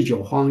醉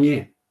酒荒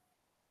宴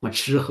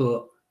吃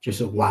喝就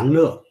是玩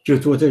乐，就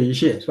做这一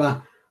切，是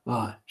吧？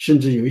甚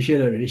至有一些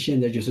的人现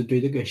在就是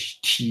对这个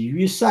体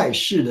育赛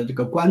事的这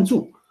个关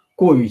注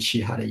过于其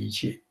他的一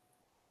切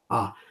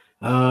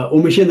我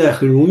们现在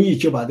很容易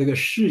就把这个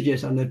世界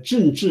上的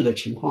政治的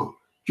情况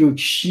就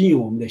吸引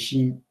我们的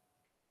心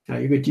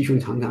一个弟兄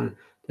常常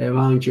在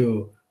方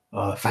就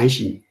反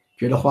省，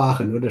觉得花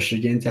很多的时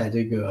间在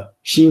这个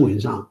新闻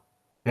上。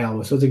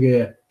我说这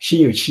个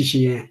心有戚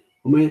戚焉，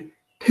我们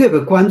特别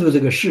关注这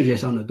个世界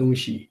上的东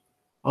西。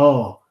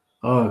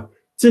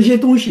这些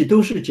东西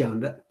都是讲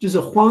的，就是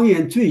荒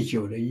宴醉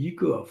酒的一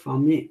个方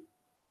面，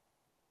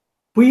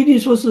不一定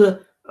说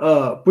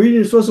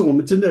是我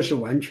们真的是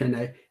完全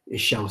来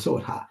享受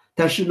它，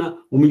但是呢，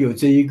我们有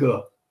这一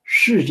个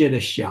世界的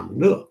享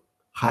乐，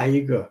还有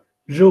一个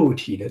肉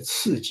体的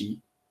刺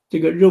激。这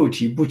个肉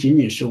体不仅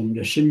仅是我们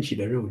的身体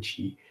的肉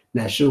体，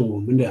乃是我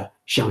们的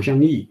想象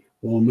力，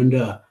我们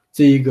的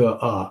这一个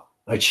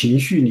情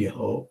绪里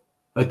头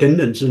等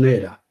等之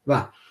类的，是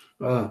吧？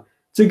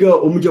这个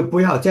我们就不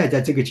要再在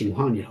这个情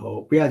况里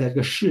头，不要在这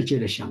个世界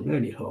的享乐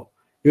里头。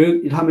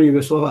他们有个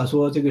说法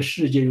说，这个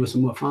世界用什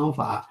么方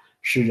法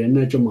使人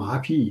呢就麻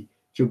痹，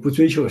就不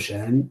追求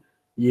神，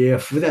也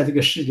服在这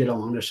个世界的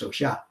王的手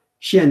下。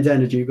现在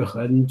呢，就有一个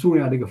很重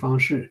要的一个方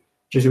式，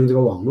就是用这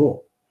个网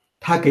络，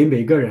他给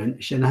每个人，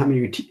现在他们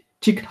有个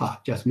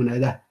TikTok 叫什么来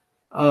着？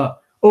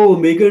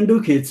每个人都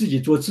可以自己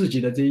做自己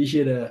的这一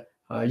些的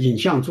影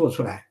像做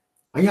出来，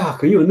哎呀，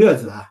很有乐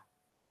子啊！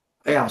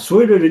哎呀，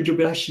所有的人就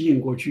被他吸引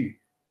过去，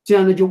这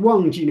样呢就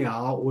忘记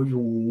了我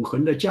永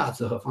恒的价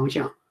值和方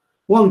向，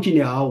忘记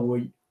了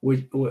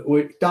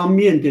我当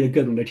面对了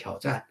各种的挑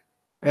战，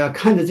哎呀，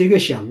看着这个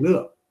享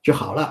乐就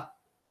好了。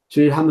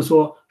所以他们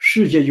说，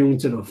世界用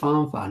这种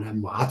方法呢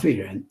麻醉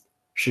人，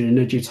使人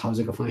呢就朝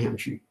这个方向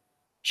去。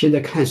现在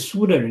看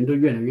书的人都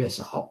越来越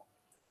少，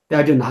大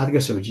家就拿这个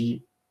手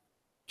机，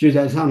就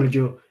在上头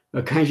就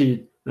看一些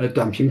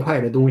短平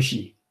快的东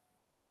西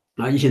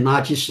一些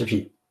垃圾食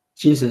品，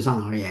精神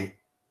上而言，是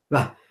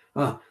吧？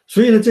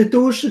所以呢，这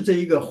都是这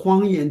一个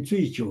荒宴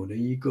醉酒的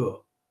一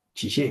个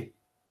体现。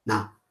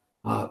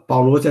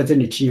保罗在这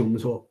里提醒我们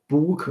说，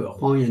不可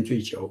荒宴醉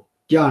酒。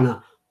第二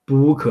呢，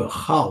不可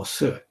好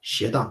色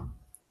邪荡。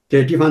这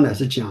个地方呢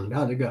是讲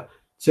到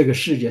这个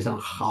世界上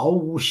毫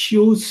无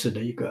羞耻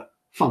的一个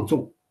放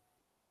纵。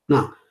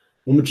那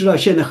我们知道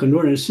现在很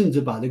多人甚至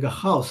把这个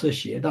好色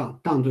邪荡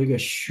当作一个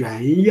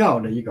炫耀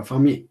的一个方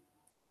面，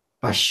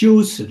把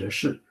羞耻的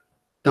事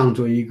当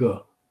作一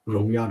个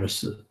荣耀的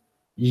事，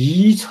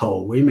以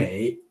丑为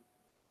美，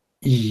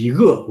以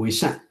恶为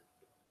善，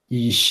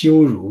以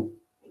羞辱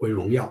为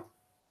荣耀。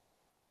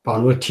保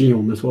罗提醒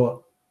我们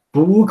说，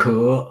不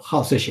可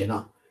好色邪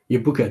荡，也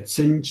不可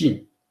增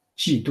进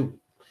嫉妒。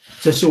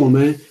这是我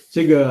们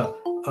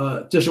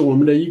这是我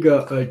们的一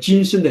个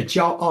今生的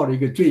骄傲的一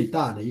个最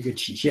大的一个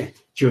体现，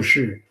就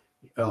是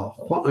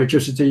就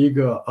是这一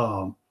个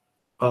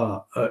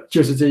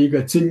就是这一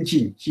个增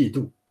进嫉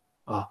妒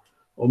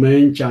我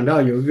们讲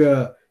到有一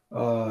个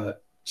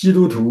基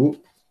督徒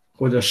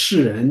或者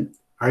世人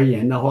而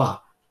言的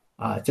话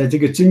在这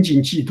个增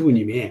进嫉妒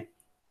里面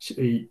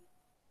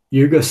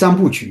有一个三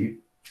部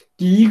曲。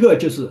第一个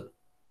就是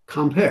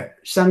compare，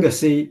 三个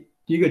C，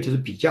 第一个就是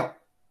比较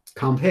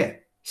compare，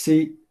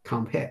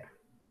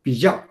 比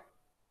较。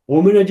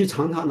我们呢就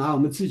常常拿我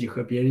们自己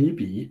和别人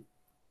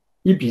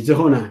一比之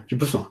后呢就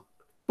不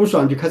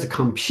爽就开始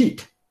compete，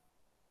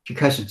 就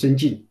开始增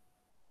进。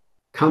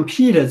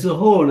compete 之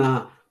后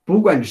呢，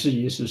不管你是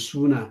赢是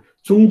输呢，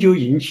终究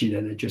引起的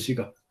呢就是一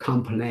个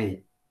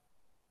complain，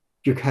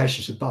 就开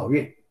始是抱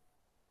怨。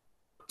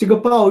这个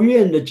抱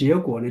怨的结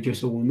果呢，就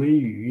是我们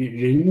与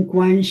人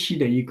关系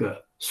的一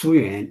个疏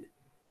远，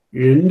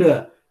人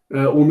的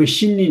我们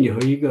心灵里头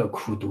一个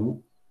苦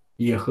毒，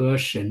也和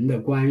神的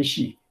关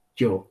系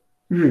就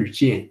日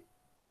渐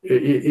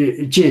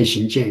渐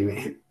行渐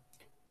远。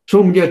所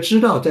以我们就要知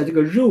道，在这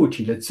个肉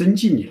体的增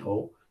进里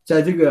头，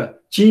在这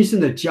个今生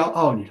的骄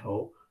傲里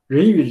头，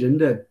人与人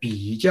的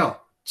比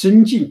较、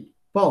增进、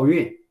抱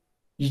怨，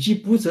以及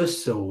不择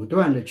手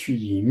段的去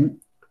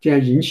这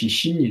样引起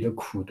心里的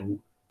苦毒，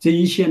这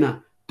一切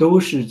呢，都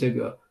是这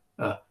个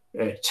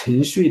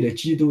沉睡的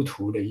基督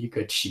徒的一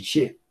个体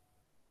现。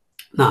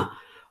那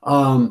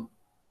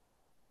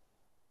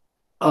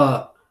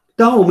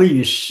当我们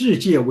与世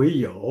界为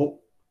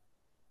友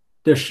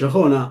的时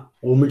候呢，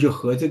我们就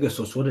和这个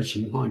所说的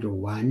情况就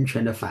完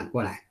全的反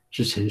过来，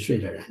是沉睡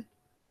的人。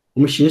我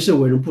们行事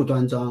为人不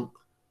端庄，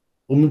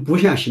我们不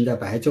像行在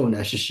白昼，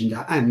乃是行在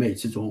暗昧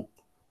之中。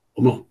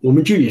我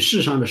们就以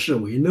世上的事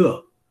为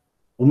乐，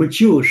我们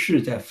就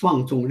是在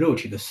放纵肉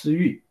体的私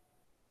欲，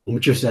我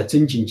们就是在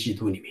增进嫉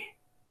妒里面。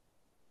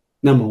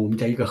那么我们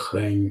在一个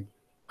很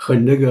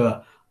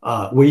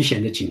危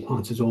险的情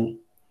况之中。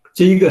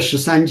这一个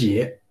13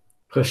节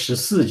和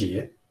14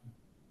节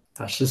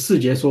14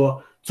节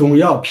说，总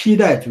要披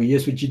戴主耶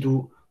稣基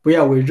督，不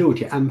要为肉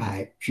体安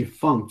排去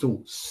放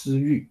纵私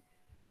欲。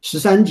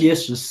13节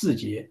14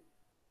节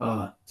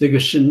这个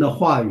神的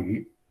话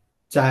语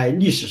在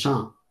历史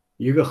上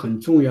有一个很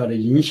重要的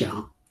影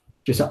响，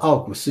就是奥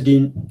古斯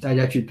丁。大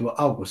家去读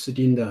奥古斯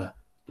丁的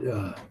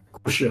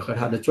故事和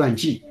他的传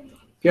记，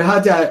因为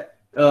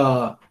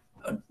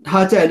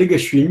他在那个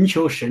寻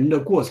求神的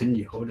过程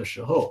里头的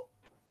时候，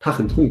他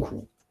很痛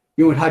苦，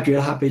因为他觉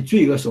得他被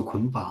罪恶所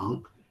捆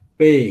绑，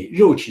被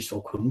肉体所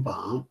捆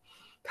绑。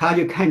他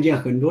就看见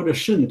很多的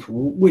圣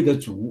徒为着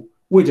主、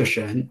为着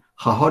神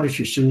好好的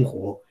去生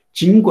活，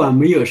尽管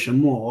没有什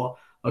么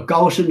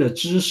高深的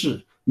知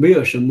识，没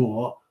有什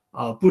么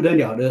不得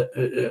了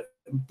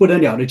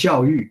的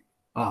教育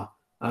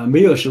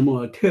没有什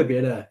么特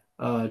别的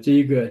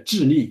这个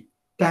智力，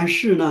但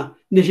是呢，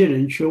那些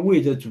人却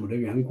为着主的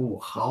缘故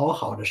好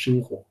好的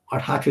生活，而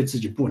他却自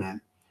己不能，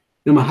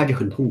那么他就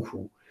很痛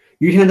苦。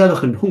有一天他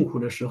很痛苦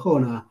的时候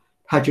呢，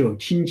他就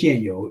听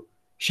见有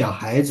小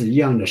孩子一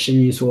样的声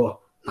音说，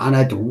拿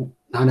来读，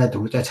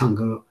在唱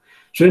歌。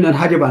所以呢，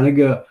他就把那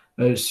个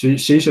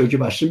随手就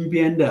把身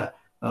边的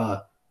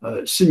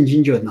圣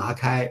经就拿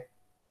开，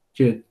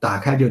就打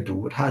开就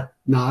读。他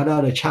拿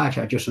到的恰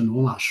恰就是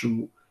罗马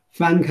书，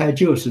翻开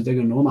就是这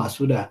个罗马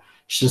书的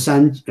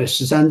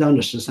13章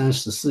的13、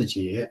14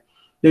节。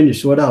那里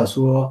说到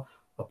说，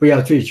不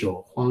要醉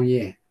酒荒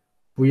宴，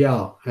不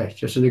要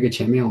就是那个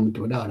前面我们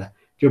读到的，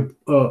就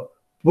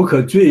不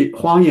可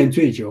荒宴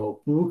醉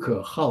酒，不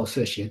可好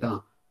色邪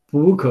荡，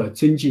不可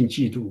增进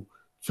嫉妒，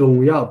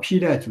总要披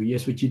戴主耶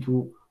稣基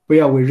督，不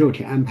要为肉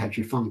体安排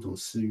去放纵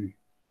私欲。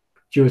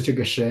就这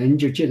个神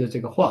就借着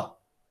这个话，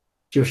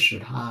就使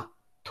他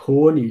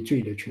脱离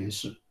罪的权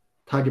势，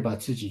他就把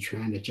自己全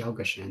然的交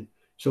给神。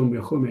所以我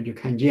们后面就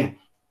看见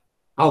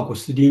奥古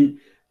斯丁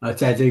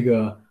在这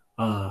个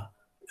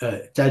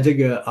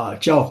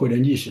教会的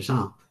历史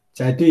上，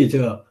在对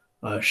这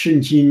圣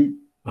经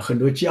很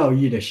多教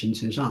义的形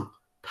成上，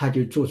他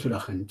就做出了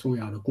很重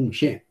要的贡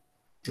献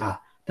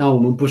但我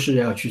们不是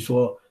要去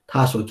说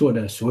他所做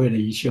的所有的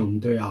一切我们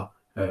都要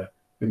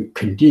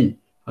肯定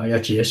要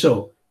接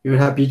受，因为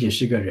他毕竟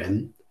是个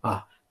人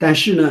但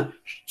是呢，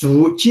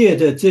主借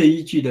着这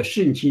一句的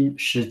圣经，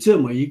使这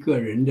么一个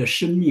人的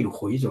生命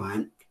回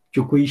转，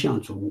就归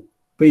向主，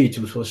被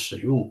主所使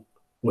用。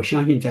我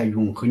相信在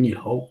永恒里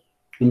头，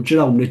我们知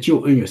道我们的救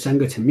恩有3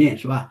个层面，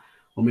是吧？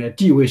我们的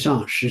地位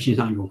上、实行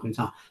上、永恒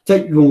上，在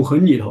永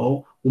恒里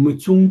头，我们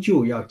终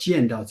究要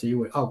见到这一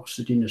位奥古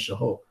斯丁的时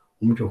候，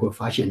我们就会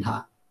发现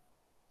他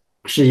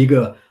是一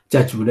个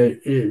在主的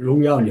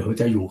荣耀里头，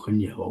在永恒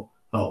里头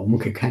我们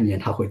可以看见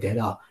他会得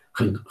到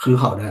很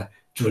好的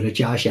主的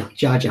嘉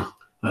奖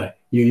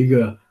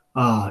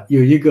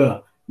有一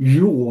个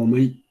与我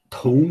们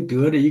同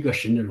得的一个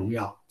神的荣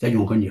耀，在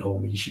永恒里头我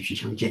们一起去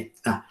相见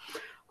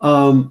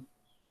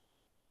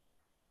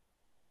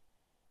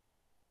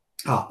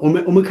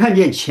我们看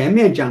见前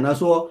面讲的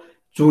说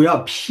主要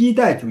披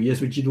戴主耶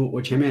稣基督，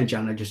我前面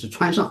讲的就是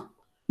穿上，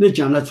那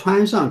讲了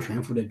穿上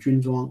全副的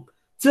军装，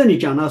这里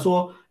讲到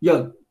说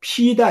要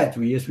披戴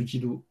主耶稣基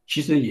督，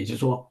其实也就是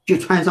说就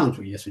穿上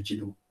主耶稣基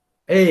督。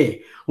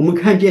我们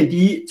看见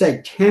第一，在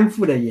天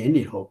父的眼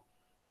里头，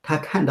他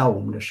看到我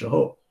们的时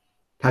候，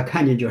他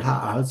看见就是他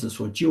儿子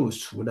所救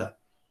赎的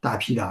大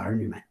批的儿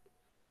女们。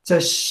在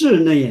世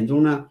人的眼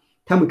中呢，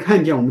他们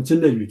看见我们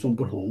真的与众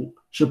不同，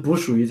是不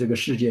属于这个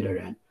世界的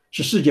人，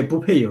是世界不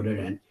配有的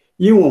人，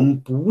因为我们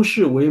不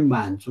是为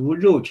满足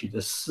肉体的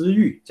私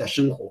欲在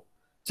生活，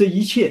这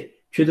一切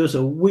却都是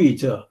为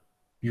着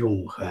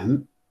永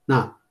恒。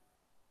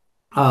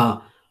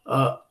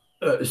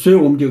所以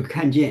我们就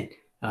看见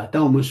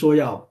当我们说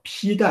要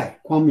披戴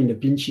光明的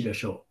兵器的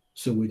时候，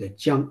是为了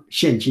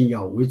现今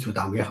要为主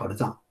打美好的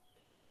仗。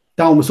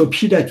当我们说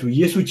披戴主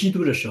耶稣基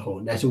督的时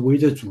候，乃是为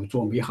着主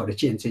做美好的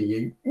见证，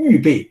也预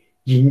备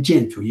迎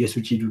接主耶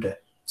稣基督的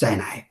再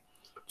来。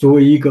作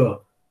为一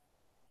个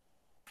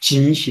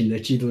警醒的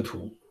基督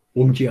徒，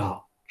我们就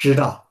要知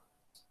道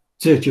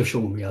这就是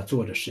我们要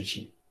做的事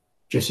情，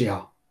就是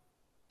要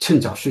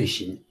趁早睡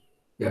醒，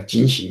要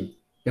警醒，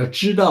要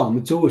知道我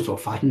们周围所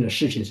发生的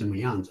事情什么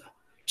样子，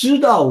知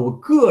道我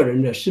个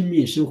人的生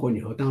命生活里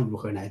头当如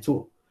何来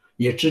做，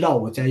也知道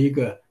我在一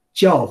个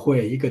教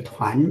会一个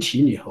团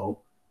体里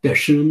头的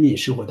生命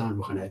生活当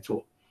如何来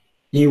做。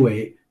因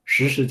为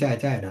实实在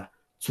在的，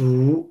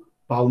主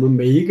把我们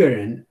每一个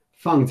人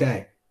放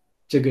在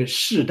这个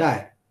世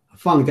代，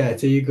放在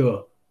这一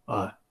个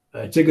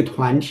这个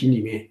团体里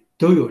面，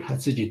都有他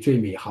自己最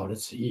美好的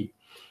旨意。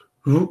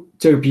如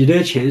这个彼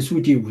得前书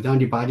第5章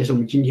第8节是我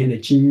们今天的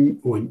金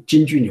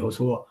句里头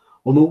说，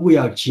我们务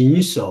要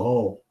谨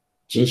守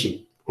警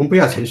醒，我们不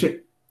要沉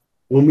睡，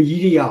我们一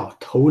定要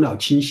头脑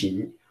清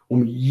醒，我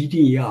们一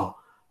定要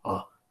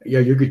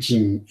有一个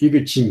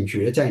警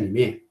觉在里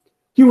面。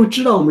因为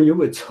知道我们有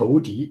个仇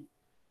敌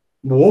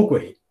魔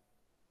鬼，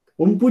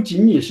我们不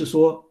仅仅是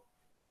说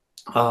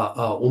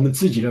我们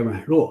自己的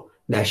软弱，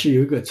乃是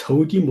有一个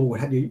仇敌魔鬼，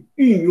他就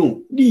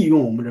利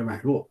用我们的软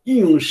弱，运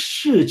用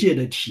世界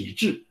的体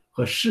制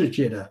和世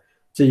界的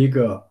这一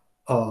个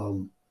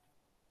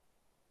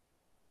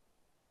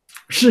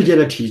世界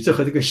的体制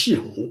和这个系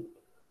统，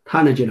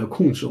他呢就能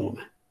控制我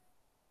们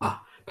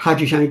他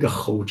就像一个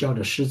吼叫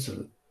的狮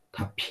子，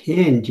他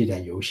遍地在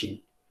游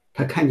行，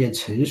他看见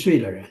沉睡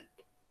的人，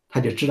他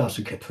就知道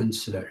是可吞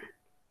吃的人，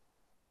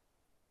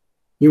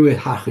因为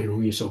他很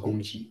容易受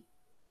攻击。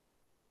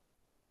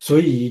所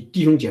以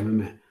弟兄姐妹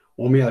们，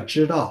我们要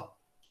知道，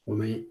我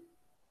们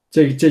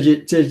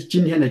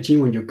今天的经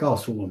文就告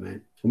诉我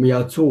们，我们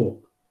要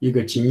做一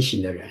个警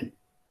醒的人，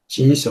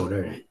谨守的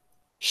人，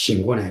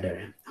醒过来的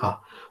人。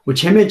我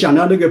前面讲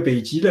到那个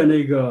北极的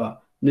那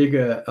个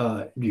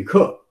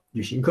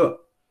旅行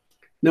客，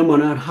那么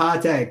呢，他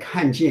在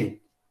看见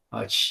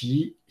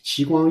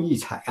奇光异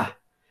彩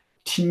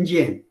听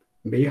见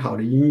美好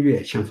的音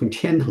乐像从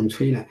天堂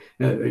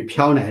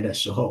飘来的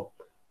时候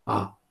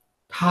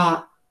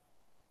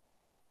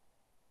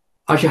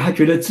而且还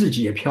觉得自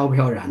己也飘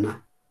飘然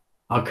了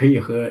可以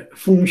和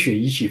风雪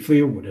一起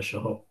飞舞的时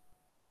候，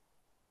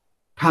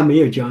他没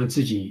有将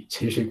自己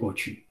沉睡过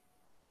去，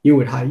因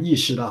为他意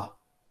识到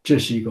这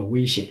是一个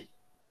危险，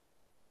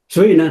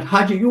所以呢，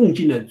他就用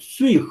尽了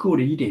最后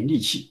的一点力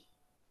气，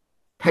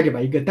他就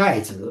把一个带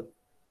子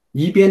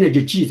一边呢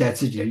就系在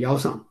自己的腰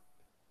上，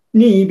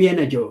另一边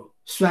呢就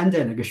拴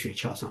在那个雪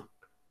橇上，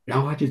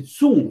然后他就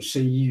纵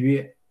身一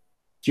跃，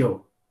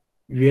就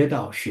跃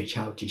到雪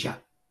橇底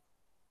下。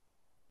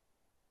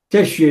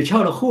在雪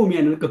橇的后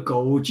面，那个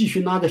狗继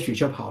续拉着雪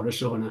橇跑的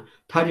时候呢，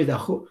他就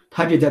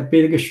在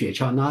被那个雪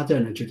橇拉着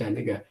呢，就在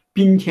那个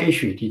冰天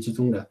雪地之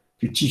中的，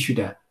就继续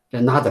的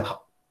在拉着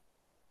跑。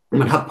那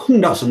么他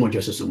碰到什么就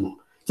是什么，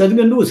在这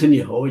个路程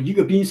里头，一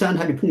个冰山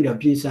他就碰到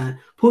冰山，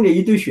碰到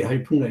一堆雪他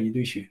就碰到一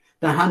堆雪，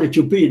但他呢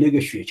就被那个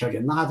雪橇就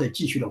拉着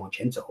继续的往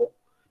前走。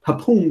他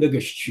碰那个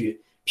雪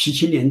皮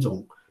青脸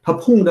肿，他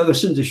碰那个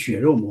甚至血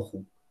肉模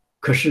糊，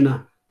可是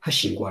呢他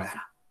醒过来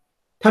了。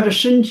他的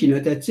身体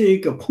呢，在这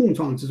个碰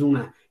撞之中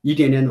呢，一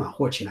点点暖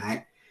和起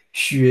来，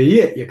血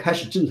液也开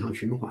始正常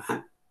循环。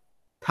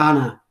他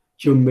呢，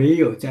就没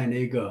有在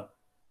那个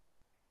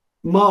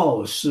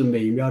貌似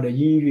美妙的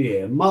音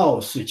乐、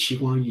貌似奇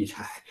光异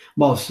彩、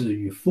貌似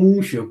与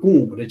风雪共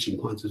舞的情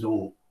况之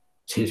中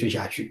沉睡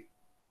下去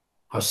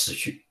而死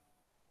去，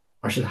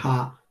而是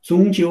他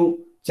终究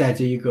在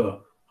这一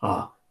个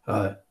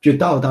就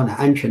到了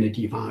安全的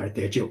地方而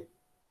得救。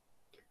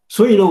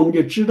所以呢，我们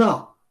就知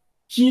道。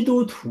基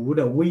督徒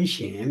的危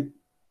险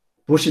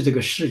不是这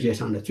个世界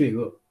上的罪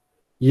恶，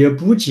也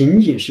不仅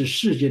仅是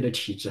世界的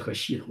体制和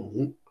系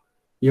统，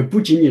也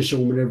不仅仅是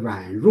我们的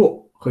软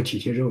弱和体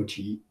贴肉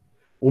体。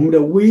我们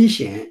的危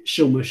险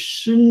是我们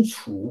身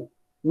处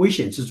危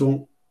险之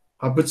中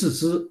而不自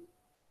知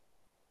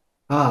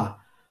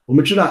我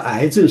们知道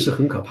癌症是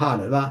很可怕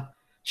的，是吧？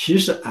其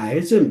实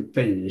癌症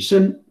本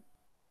身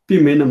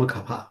并没那么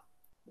可怕，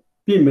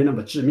并没那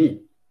么致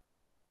命。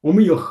我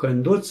们有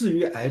很多治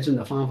愈癌症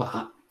的方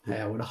法。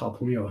我的好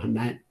朋友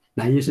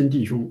南医生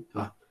弟兄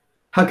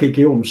他可以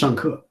给我们上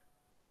课，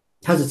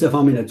他是这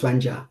方面的专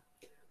家，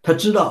他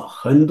知道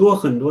很多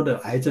很多的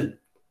癌症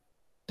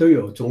都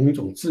有种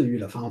种治愈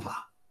的方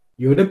法，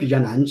有的比较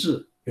难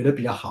治，有的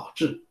比较好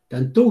治，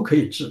但都可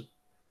以治。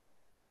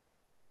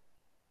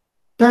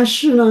但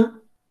是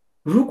呢，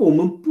如果我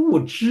们不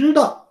知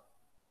道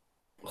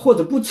或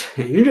者不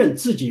承认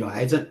自己有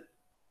癌症，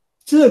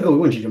这个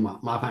问题就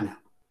麻烦了，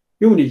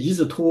因为你一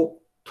直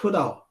拖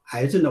到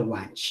癌症的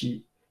晚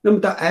期。那么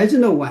到癌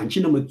症的晚期，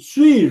那么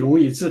最容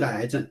易治的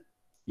癌症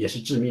也是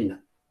致命的。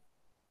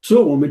所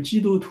以我们基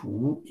督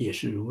徒也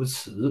是如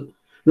此。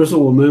若是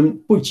我们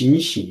不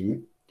警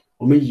醒，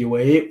我们以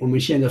为我们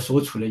现在所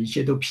处的一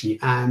切都平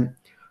安，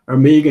而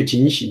没有一个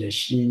警醒的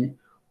心，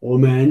我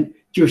们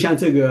就像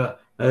这个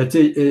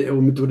我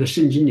们读的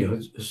圣经里头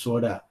说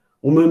的，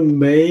我们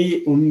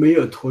没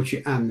有脱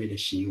去暧昧的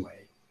行为，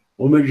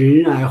我们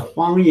仍然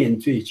荒宴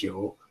醉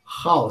酒，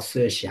好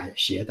色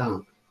邪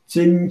荡，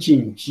增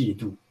进嫉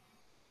妒。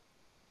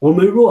我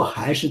们若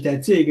还是在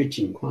这个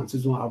境况之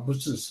中而不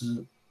自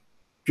知，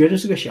觉得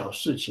是个小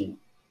事情，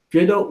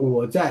觉得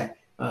我在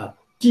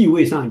地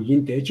位上已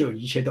经得救，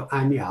一切都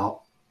安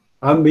了，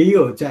而没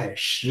有在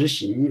实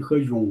行和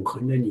永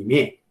恒的里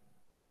面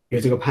有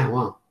这个盼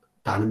望，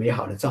打了美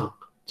好的仗，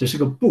这是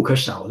个不可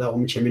少的。我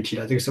们前面提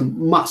到，这个是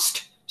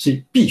must，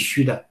 是必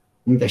须的。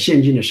我们在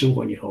现今的生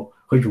活里头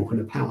和永恒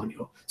的盼望里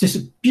头，这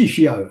是必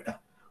须要有的。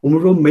我们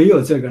若没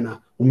有这个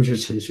呢，我们就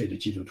是沉睡的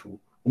基督徒，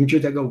我们就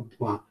在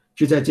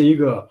这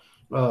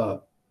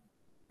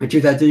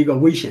一个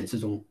危险之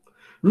中。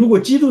如果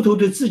基督徒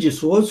对自己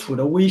所处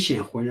的危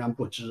险浑然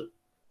不知，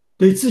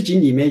对自己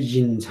里面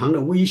隐藏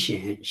的危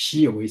险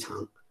习以为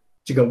常，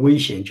这个危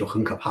险就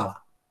很可怕了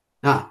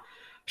啊！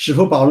使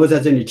徒保罗在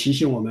这里提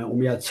醒我们，我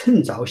们要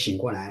趁早醒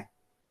过来，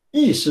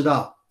意识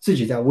到自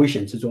己在危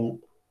险之中，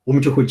我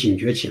们就会警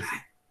觉起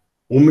来，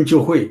我们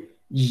就会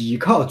倚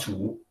靠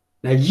主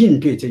来应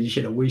对这一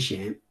切的危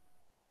险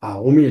啊！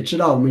我们也知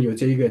道，我们有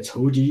这一个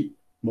仇敌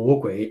魔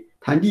鬼，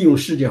他利用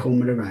世界和我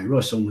们的软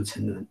弱使我们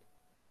沉沦，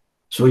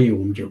所以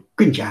我们就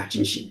更加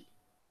警醒。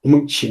我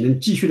们岂能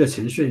继续的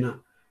沉睡呢？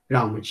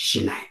让我们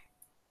醒来，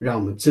让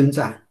我们征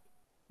战，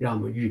让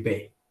我们预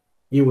备，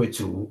因为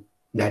主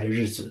来的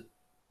日子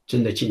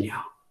真的近了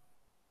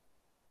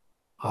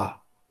啊！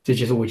这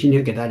就是我今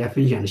天给大家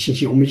分享的信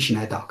息。我们一起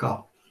来祷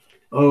告。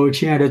哦，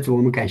亲爱的主，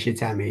我们感谢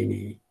赞美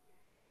你。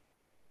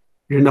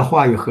人的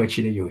话语何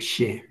其的有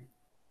限，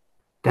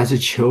但是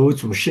求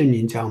主圣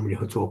灵在我们里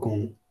头做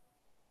工，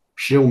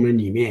使我们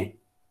里面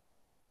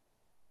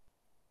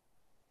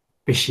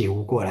被醒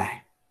悟过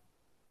来，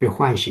被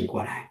唤醒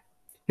过来，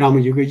让我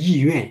们有个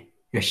意愿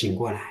要醒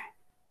过来，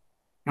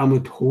让我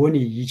们脱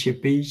离一切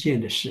卑贱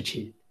的事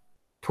情，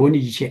脱离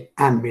一切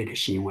暧昧的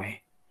行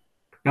为，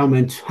让我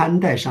们穿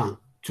戴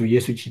上主耶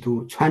稣基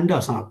督，穿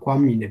戴上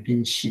光明的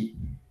兵器，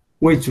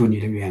为主你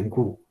的缘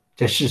故，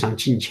在世上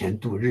敬虔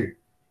度日。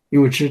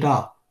因为知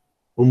道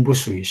我们不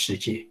属于世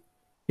界，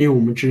因为我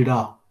们知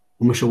道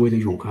我们是为了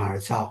永恒而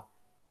造，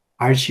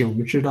而且我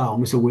们知道我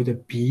们是为了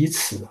彼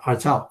此而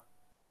造，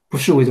不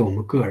是为着我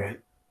们个人，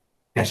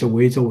乃是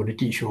围着我的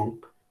弟兄，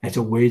乃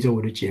是围着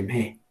我的姐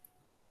妹，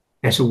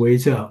乃是围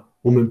着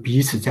我们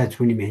彼此在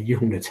主里面一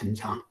同的成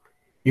长。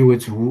因为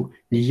主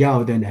你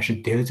要的乃是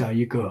得着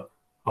一个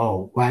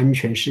完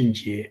全圣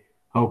洁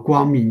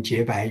光明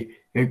洁白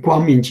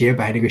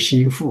的一个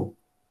心腹。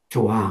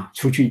主啊，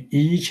除去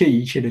一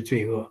切的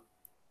罪恶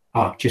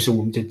就是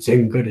我们这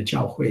整个的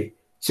教会，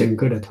整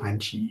个的团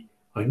体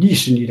历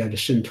史历代的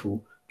圣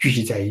徒聚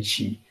集在一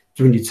起，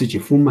主你自己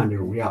丰满的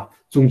荣耀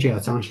终究要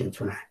彰显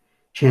出来。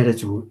亲爱的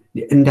主，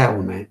你恩待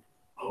我们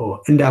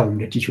恩待我们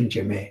的弟兄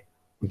姐妹，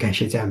我感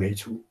谢赞美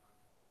主，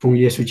奉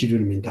耶稣基督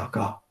的名祷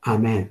告，阿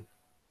们。